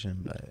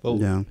conversation. But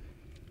Yeah.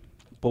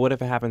 But what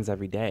if it happens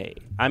every day?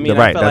 I mean,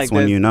 Right, I feel that's like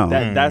when this- you know.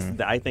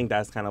 I think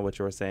that's kind of what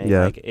you were saying.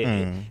 Yeah. Like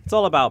it's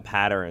all about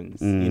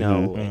patterns, you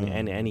know,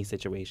 in any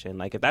situation.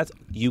 Like if that's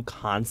you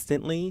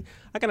constantly,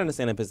 I can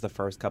understand if it's the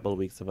first couple of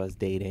weeks of us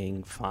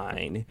dating,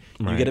 fine.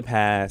 You get a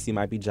pass. You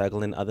might be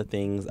juggling other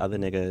things, other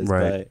niggas,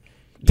 Right.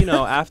 but you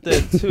know, after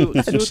 3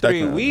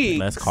 weeks,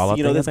 Let's call a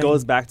you know, thing a this thing.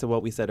 goes back to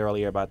what we said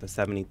earlier about the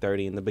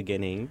 70-30 in the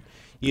beginning.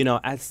 You know,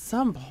 at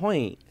some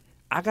point,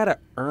 I gotta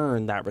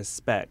earn that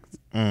respect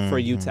for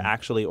you to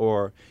actually,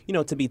 or you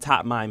know, to be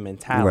top mind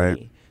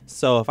mentality. Right.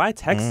 So if I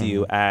text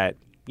you at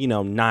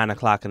 9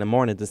 o'clock in the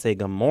morning to say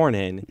good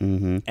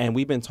morning, and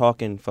we've been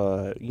talking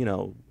for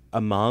a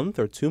month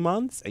or 2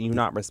 months, and you're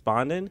not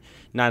responding,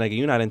 nah, nigga,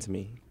 you're not into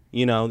me.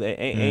 You know,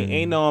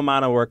 ain't no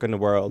amount of work in the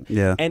world.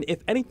 Yeah. And if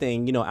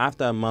anything, you know,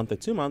 after a month or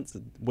 2 months,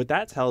 what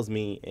that tells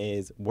me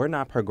is we're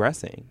not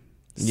progressing.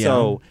 Yeah.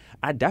 So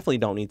I definitely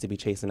don't need to be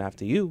chasing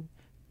after you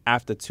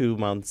after 2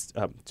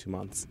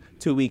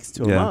 weeks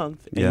to a Yeah.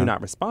 month, and Yeah. you're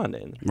not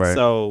responding. Right.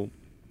 So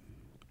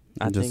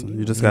I You just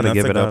think gotta That's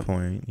give a it good up.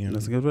 point. Yeah.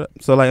 That's a good.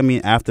 So like, I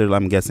mean, after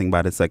I'm guessing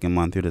by the second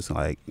month, you're just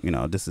like, you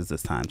know, this is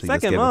this time. So you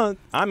just second give it. month.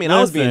 I mean,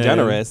 I was being Listen.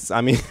 generous.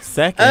 I mean,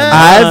 Second,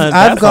 I've month,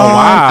 that's a gone. I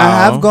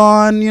while. have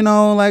gone. You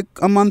know, like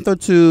a month or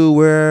two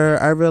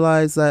where I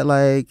realized that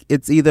like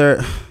it's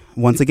either.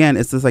 Once again,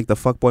 it's just like the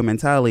fuckboy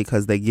mentality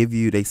because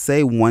they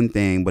say one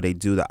thing but they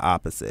do the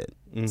opposite.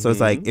 So it's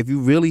like, if you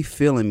really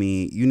feeling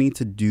me, you need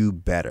to do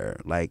better.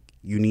 Like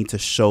you need to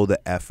show the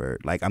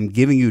effort. Like I'm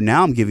giving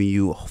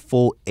you a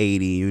full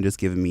 80. You're just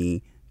giving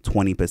me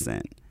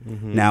 20%.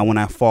 Now when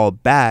I fall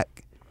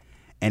back,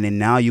 and then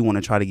now you want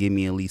to try to give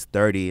me at least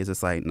 30, it's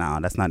just like, nah,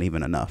 that's not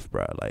even enough,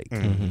 bro. Like,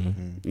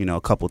 you know,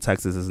 a couple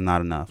texts is not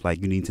enough. Like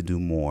you need to do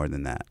more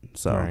than that.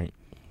 So Right.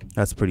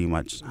 that's pretty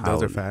much how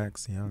Those are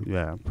facts. Yeah.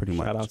 Yeah, pretty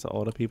much. shout out to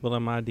all the people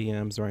in my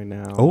DMs right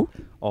now. Oh,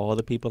 All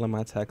the people in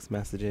my text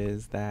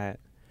messages that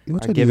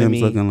what are your giving DMs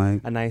me looking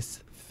like? a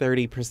nice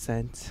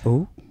 30%.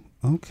 Oh,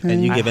 okay.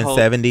 And you I giving hope-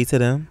 70 to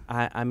them?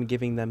 I'm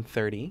giving them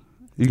 30.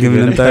 You giving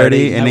them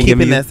 30 and they keeping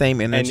giving you that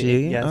same And,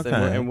 energy. yes,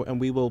 okay. and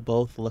we will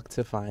both look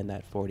to find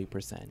that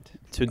 40%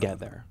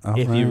 together All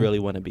if you right. really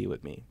want to be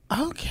with me.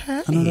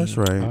 Okay. I know that's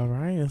right. All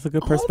right, that's a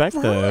good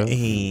perspective.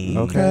 Hey.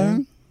 Okay.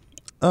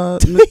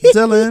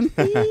 Dylan,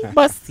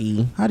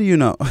 Busty. how do you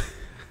know?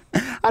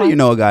 How do you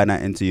know a guy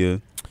not into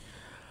you?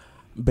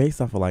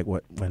 Based off of like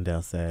what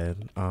Wendell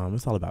said,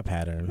 it's all about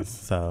patterns.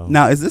 So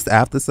Now, is this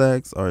after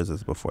sex or is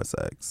this before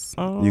sex?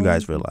 You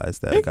guys realize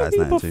that a it guy's can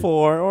not be into you?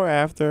 before or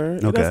after.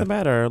 It Okay. doesn't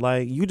matter.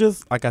 Like you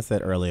just, like I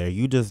said earlier,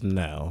 you just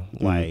know.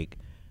 Like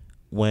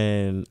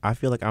when I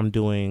feel like I'm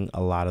doing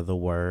a lot of the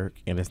work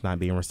and it's not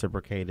being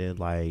reciprocated,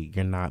 like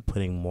you're not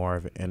putting more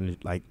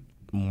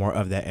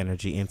of that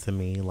energy into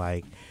me.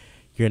 Like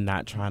you're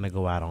not trying to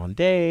go out on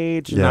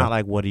dates. You're Yeah. not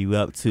like, what are you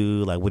up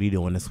to? Like, what are you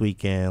doing this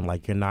weekend?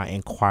 Like, you're not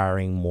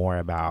inquiring more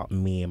about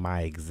me and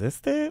my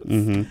existence.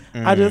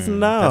 Mm-hmm. I just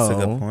know. That's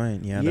a good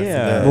point. Yeah. That's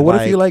Yeah. a good, But what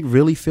if like- you like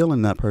really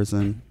feeling that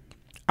person?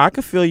 I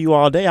could feel you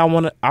all day. I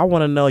want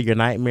to know your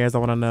nightmares. I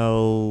want to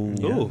know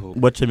Ooh.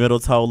 what your middle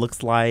toe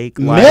looks like.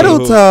 Middle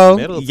Like, toe?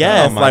 Middle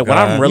yes, Oh my like when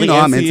God. I'm really you know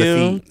I'm into into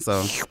you. feet,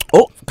 so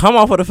Oh, come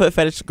on for the foot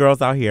fetish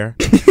girls out here.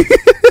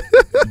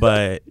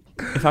 But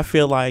if I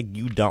feel like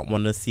you don't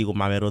want to see what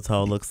my middle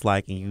toe looks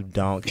like and you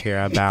don't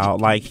care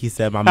about, like he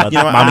said, my You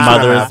know what, my I'm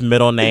mother's gonna-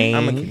 middle I'm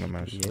gonna name. keep my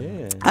mouth shut.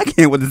 Yeah. I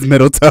can't with this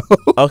middle toe.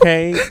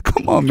 Okay,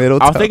 Come on, middle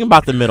toe. I was thinking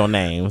about the middle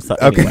name. So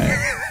Okay. anyway,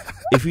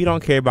 if you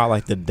don't care about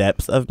like the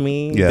depths of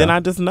me, Yeah. then I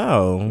just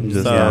know.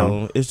 Just so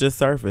know. it's just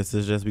surface.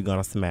 It's just we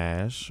gonna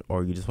smash,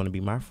 or you just want to be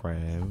my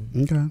friend,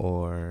 Okay.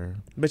 or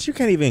But you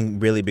can't even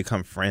really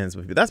become friends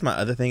with people. That's my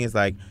other thing is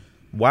like,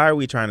 why are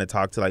we trying to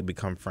talk to like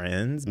become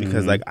friends?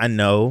 Because like I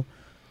know,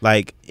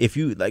 like if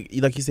you like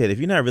you said, if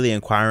you're not really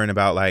inquiring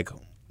about like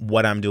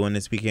what I'm doing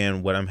this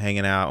weekend, what I'm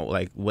hanging out,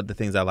 like what the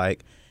things I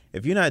like,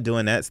 if you're not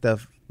doing that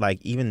stuff, like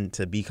even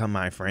to become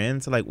my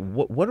friend, so like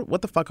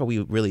what the fuck are we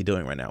really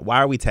doing right now? Why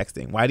are we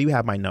texting? Why do you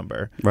have my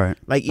number? Right.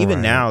 Like even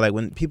Right. now, like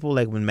when people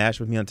like when match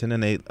with me on Tinder,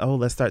 and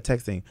let's start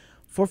texting.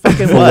 For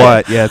fucking For what?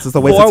 what? Yeah, it's just a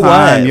waste For of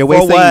time. what? You're For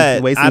wasting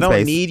what? wasting I don't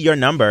space. need your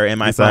number in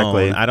my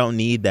Exactly. phone. I don't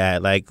need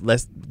that. Like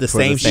let's the For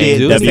same the shit.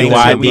 same The same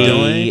shit we WYD,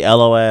 doing.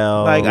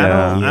 LOL. Like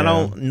Yeah. I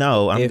don't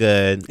know. I'm If-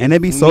 good. and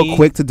they'd be so Me-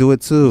 quick to do it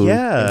too.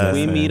 Yeah. If we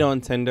Listen. meet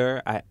on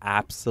Tinder, I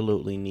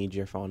absolutely need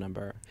your phone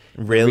number.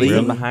 Really? The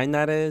reason behind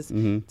that is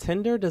Mhm.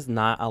 Tinder does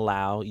not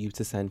allow you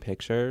to send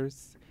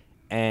pictures.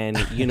 And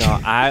you know,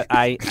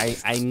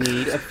 I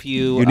need a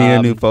few. You need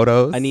a new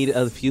photos. I need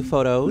a few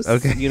photos.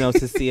 Okay. You know,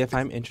 to see if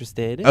I'm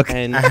interested.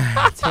 Okay. And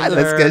Let's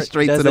Tinder get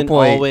straight to the doesn't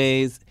point.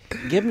 always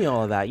give me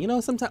all of that. You know,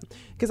 sometimes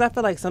because I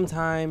feel like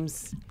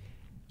sometimes,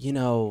 you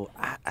know,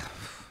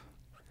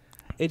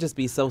 it just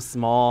be so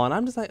small, and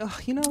I'm just like, oh,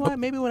 you know what?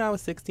 Maybe when I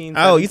was 16.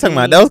 Oh, you talking 17,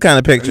 about those kind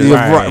of pictures?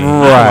 Yeah, right.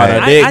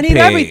 Right. I need Dick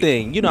pic.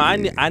 everything. You know, I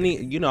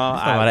need. You know,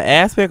 Talking about an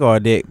ass pic or a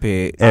dick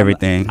pic?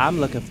 Everything. I'm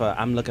looking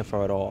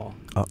for it all.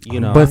 Oh, You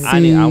know, But I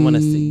want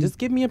to see- see. Just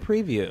give me a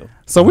preview.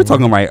 So we're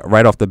talking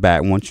right off the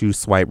bat. Once you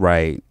swipe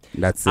right,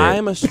 that's it. I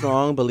am a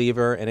strong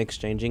believer in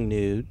exchanging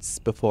nudes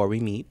before we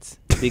meet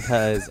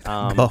because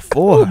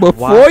Before.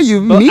 Before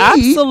you But meet.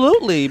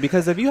 absolutely,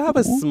 because if you have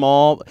a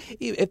small,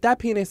 if that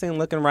penis ain't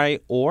looking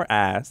right or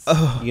ass,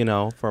 you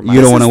know, for my You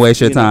don't want to sister,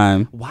 waste your you know,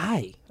 time.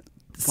 Why?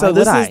 So Why this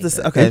would is I? this.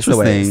 Okay, so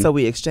wait. Interesting. So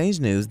we exchange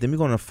news. Then we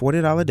go on a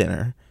 $40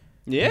 dinner.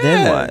 Yeah.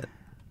 Then what?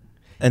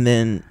 And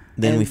then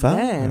we fuck.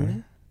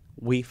 Then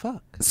we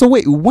fuck. So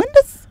wait, when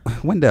does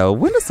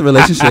the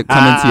relationship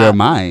come into your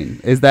mind?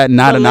 Is that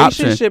not an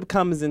option? Relationship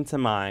comes into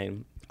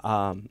mind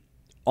on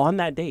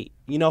that date.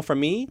 You know, for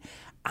me,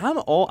 I'm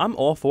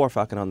all for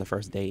fucking on the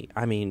first date.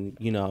 I mean,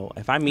 you know,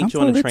 if I meet I'm you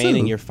on for a it train too.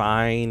 and you're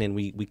fine and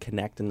we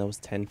connect in those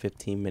 10,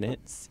 15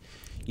 minutes,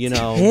 You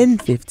know,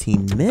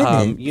 10-15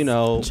 minutes. you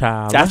know,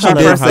 Child, that's let our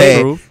her learn first how to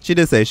date. groove. She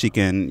did say she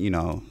can, sweep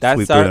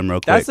through them real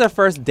quick. That's our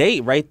first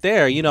date right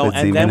there, you know,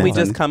 15 and then we minutes.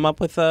 just come up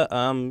with a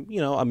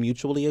a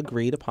mutually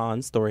agreed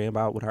upon story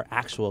about what our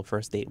actual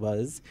first date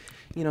was.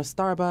 You know,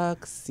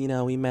 Starbucks. You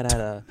know, we met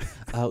at a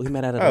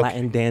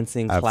Latin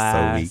dancing I'm so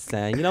class, weak.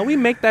 and we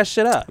make that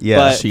shit up. Yeah.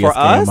 but She for is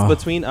game us, off.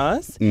 between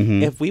us,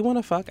 Mhm. if we want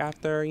to fuck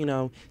after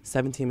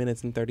 17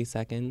 minutes and 30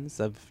 seconds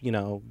of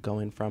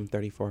going from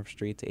 34th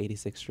Street to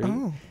 86th Street,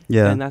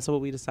 Yeah. then that's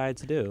what we decide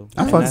to do.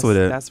 I And fucks that's- with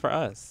it. That's for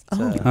us. I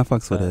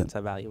fucks with it. To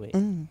evaluate.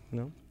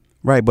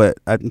 Right, but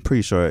I'm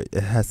pretty sure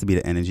it has to be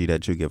the energy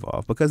that you give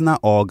off because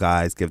not all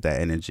guys give that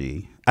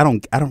energy.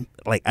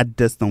 I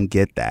just don't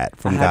get that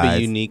from I have guys.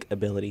 a unique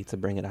ability to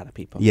bring it out of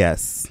people.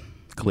 Yes,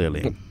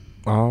 clearly.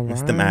 All right.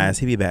 It's the eyes.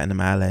 He be batting them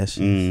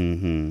eyelashes.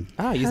 Mm-hmm.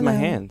 I use my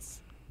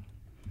hands.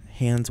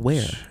 Hands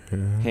where?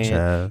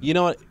 Child. You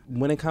know what?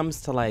 When it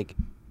comes to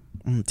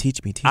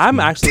Teach me. I'm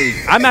me.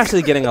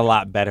 actually getting a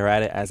lot better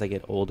at it as I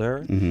get older,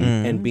 Mm-hmm.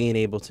 and being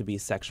able to be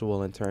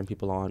sexual and turn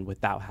people on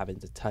without having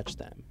to touch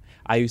them.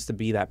 I used to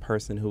be that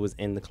person who was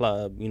in the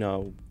club,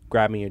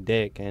 grabbing your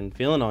dick and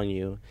feeling on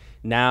you.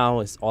 Now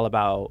it's all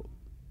about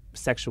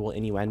sexual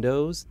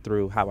innuendos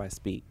through how I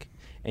speak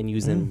and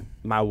using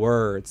my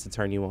words to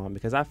turn you on,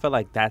 because I feel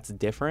like that's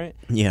different.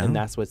 Yeah. And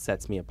that's what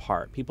sets me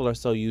apart. People are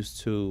so used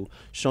to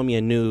show me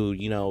a nude,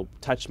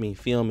 touch me,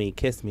 feel me,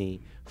 kiss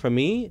me. For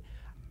me,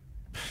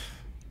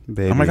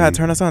 Baby. Oh my God!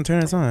 Turn us on.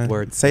 Turn us on.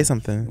 Words. Say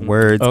something.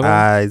 Words, Okay.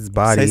 eyes,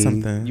 body. Say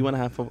something. you want to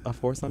have a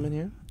foursome in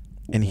here?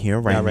 In here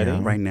right Y'all ready?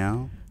 now. Right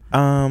now.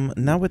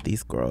 Not with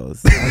these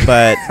girls,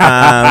 but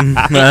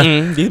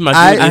These my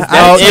I- duties.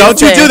 oh, That's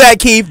don't you insane. do that,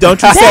 Keith?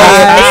 Don't you say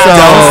it? So-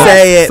 Don't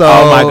say it. So,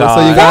 Oh my God!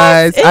 So you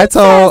guys,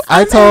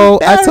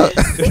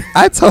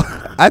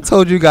 I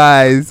told you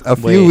guys a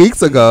few Wait.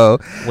 weeks ago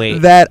Wait.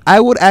 that I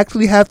would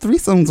actually have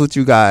threesomes with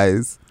you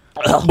guys.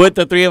 With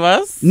the three of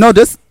us? No,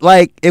 just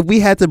like if we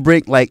had to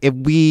break, like if it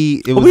was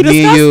We me and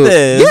discussed you.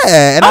 this.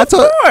 Yeah, and I Of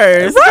told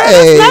course.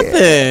 Right. That's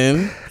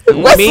nothing.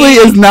 Wesley Me-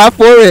 is not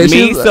for it.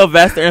 Me, She's like,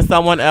 Sylvester, and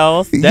someone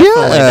else. Definitely.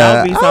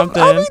 That would be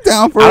something. I'll be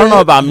down for I it. don't know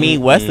about me,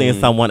 Wesley, and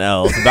someone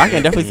else, but I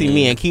can definitely see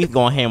me and Keith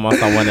going ham on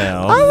someone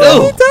else.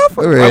 I'll be down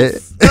for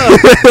it.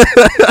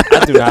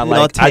 I do not No,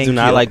 like. I do thank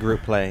not you. like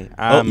group play.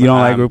 You don't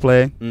like group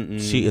play?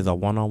 She is a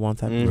one-on-one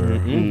type of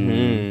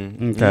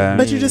girl. Okay.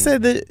 But you just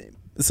said that.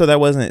 So that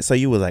wasn't. So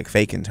you was like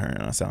faking turn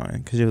on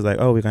something because you was like,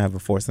 oh, we're gonna have a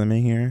foursome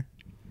in here.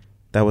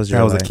 That was your.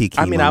 That was a like- kiki.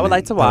 I mean, I would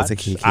like to watch. was a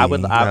kiki. I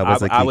would. That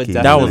was a I would kiki.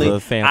 That was definitely. a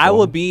sample. I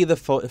would be the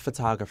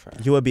photographer.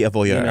 You would be a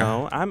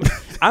voyeur.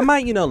 I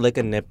might lick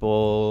a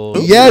nipple.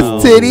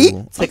 Yes, titty.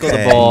 Tickle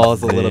Okay. the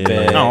balls a little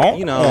bit. No.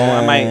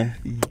 I might.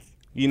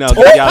 Give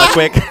y'all a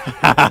quick.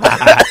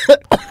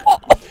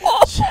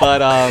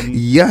 But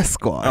Yes,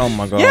 squad. Oh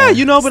my God. yeah,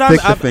 but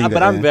Stick the finger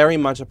I'm in. very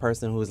much a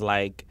person who's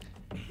like,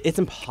 it's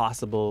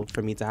impossible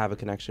for me to have a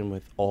connection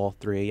with all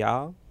three of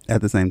y'all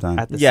At the same time.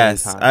 at the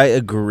Yes, same time. I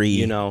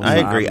agree. I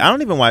agree. I'm- I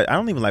don't even watch. I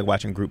don't even like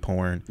watching group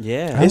porn.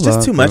 Yeah. It's just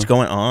love too much to.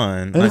 going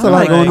on. There's Like, a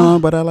lot I'm going like,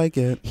 on, but I like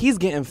it. He's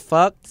getting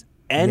fucked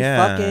and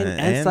yeah, fucking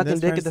and sucking this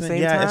dick at the person-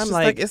 same yeah, time. It's just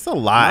like, it's a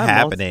lot my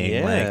happening.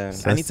 yeah.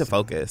 Like I need to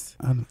focus.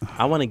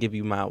 I want to give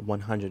you my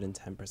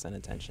 110%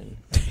 attention.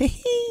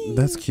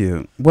 That's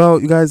cute.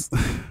 Well, you guys,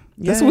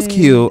 this was Yay.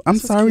 cute. I'm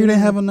This was sorry we cute.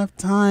 didn't have enough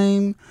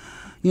time.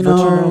 You For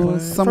know,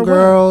 what? some For what?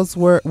 girls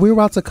we were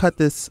about to cut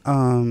this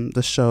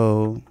the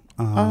show.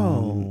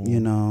 Oh. You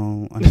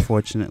know,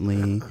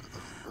 unfortunately,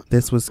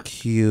 this was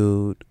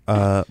cute.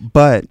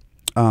 But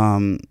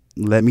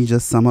let me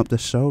just sum up the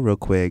show real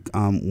quick.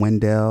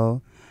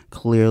 Wendell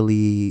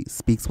clearly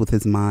speaks with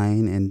his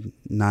mind and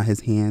not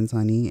his hands,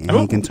 honey, and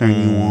he can turn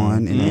you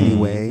on in any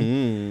way.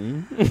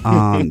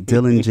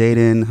 Dylan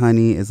Jaden,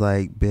 honey, is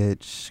like,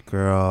 bitch,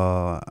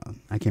 girl,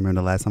 I can't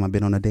remember the last time I've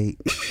been on a date.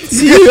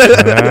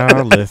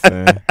 Well,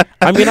 listen.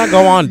 I mean, I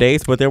go on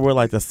dates, but there were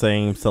like the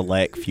same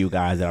select few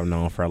guys that I've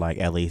known for like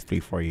at least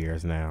 3-4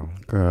 years now.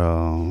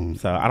 Girl,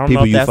 So I don't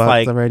people know if you that's fucked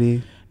like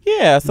already.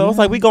 yeah. So it's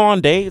like we go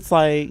on dates,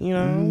 like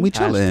We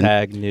chilling.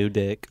 Hashtag new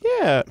dick.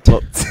 yeah,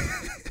 well,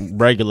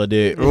 regular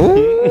dick,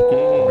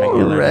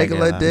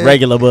 Regular dick.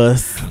 regular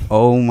bus.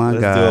 Oh my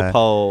Let's do a god.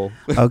 poll.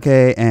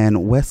 Okay,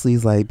 and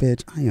Wesley's like,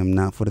 bitch, I am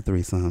not for the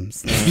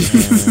threesomes.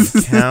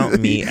 Count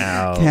me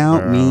out.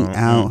 Count me girl.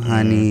 out,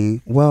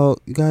 honey. Well,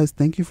 you guys,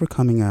 thank you for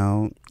coming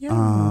out. Yeah,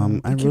 I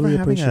thank you really for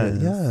having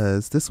appreciate it. us.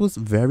 Yes, this was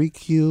very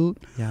cute.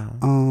 Yeah.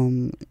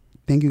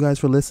 Thank you guys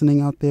for listening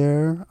out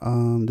there.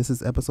 This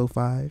is episode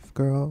 5,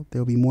 girl.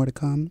 There'll be more to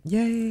come.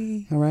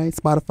 Yay. All right,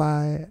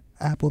 Spotify,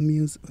 Apple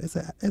Music. Is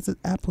it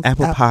Apple?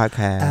 Apple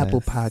Podcast.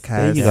 Apple Podcast.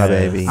 There you go,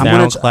 baby. I'm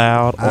gonna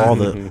SoundCloud, all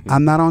the.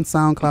 I'm not on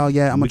SoundCloud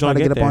yet. I'm We gonna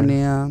try to gonna get get up on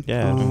there.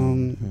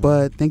 Yeah.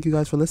 But thank you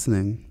guys for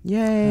listening.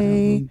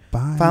 Yay.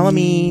 Bye. Follow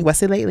me,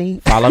 Wesley Lately.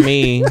 Follow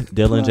me,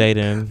 Dylan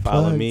Jaden.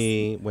 Follow Plugs.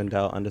 me,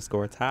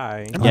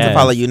 Wendell_Ty. I'm about Yes. to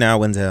follow you now,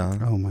 Wenzel.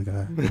 Oh my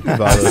god.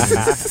 Follow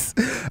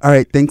me. All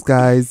right. Thanks,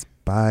 guys.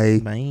 Bye.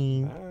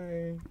 Bye. Bye.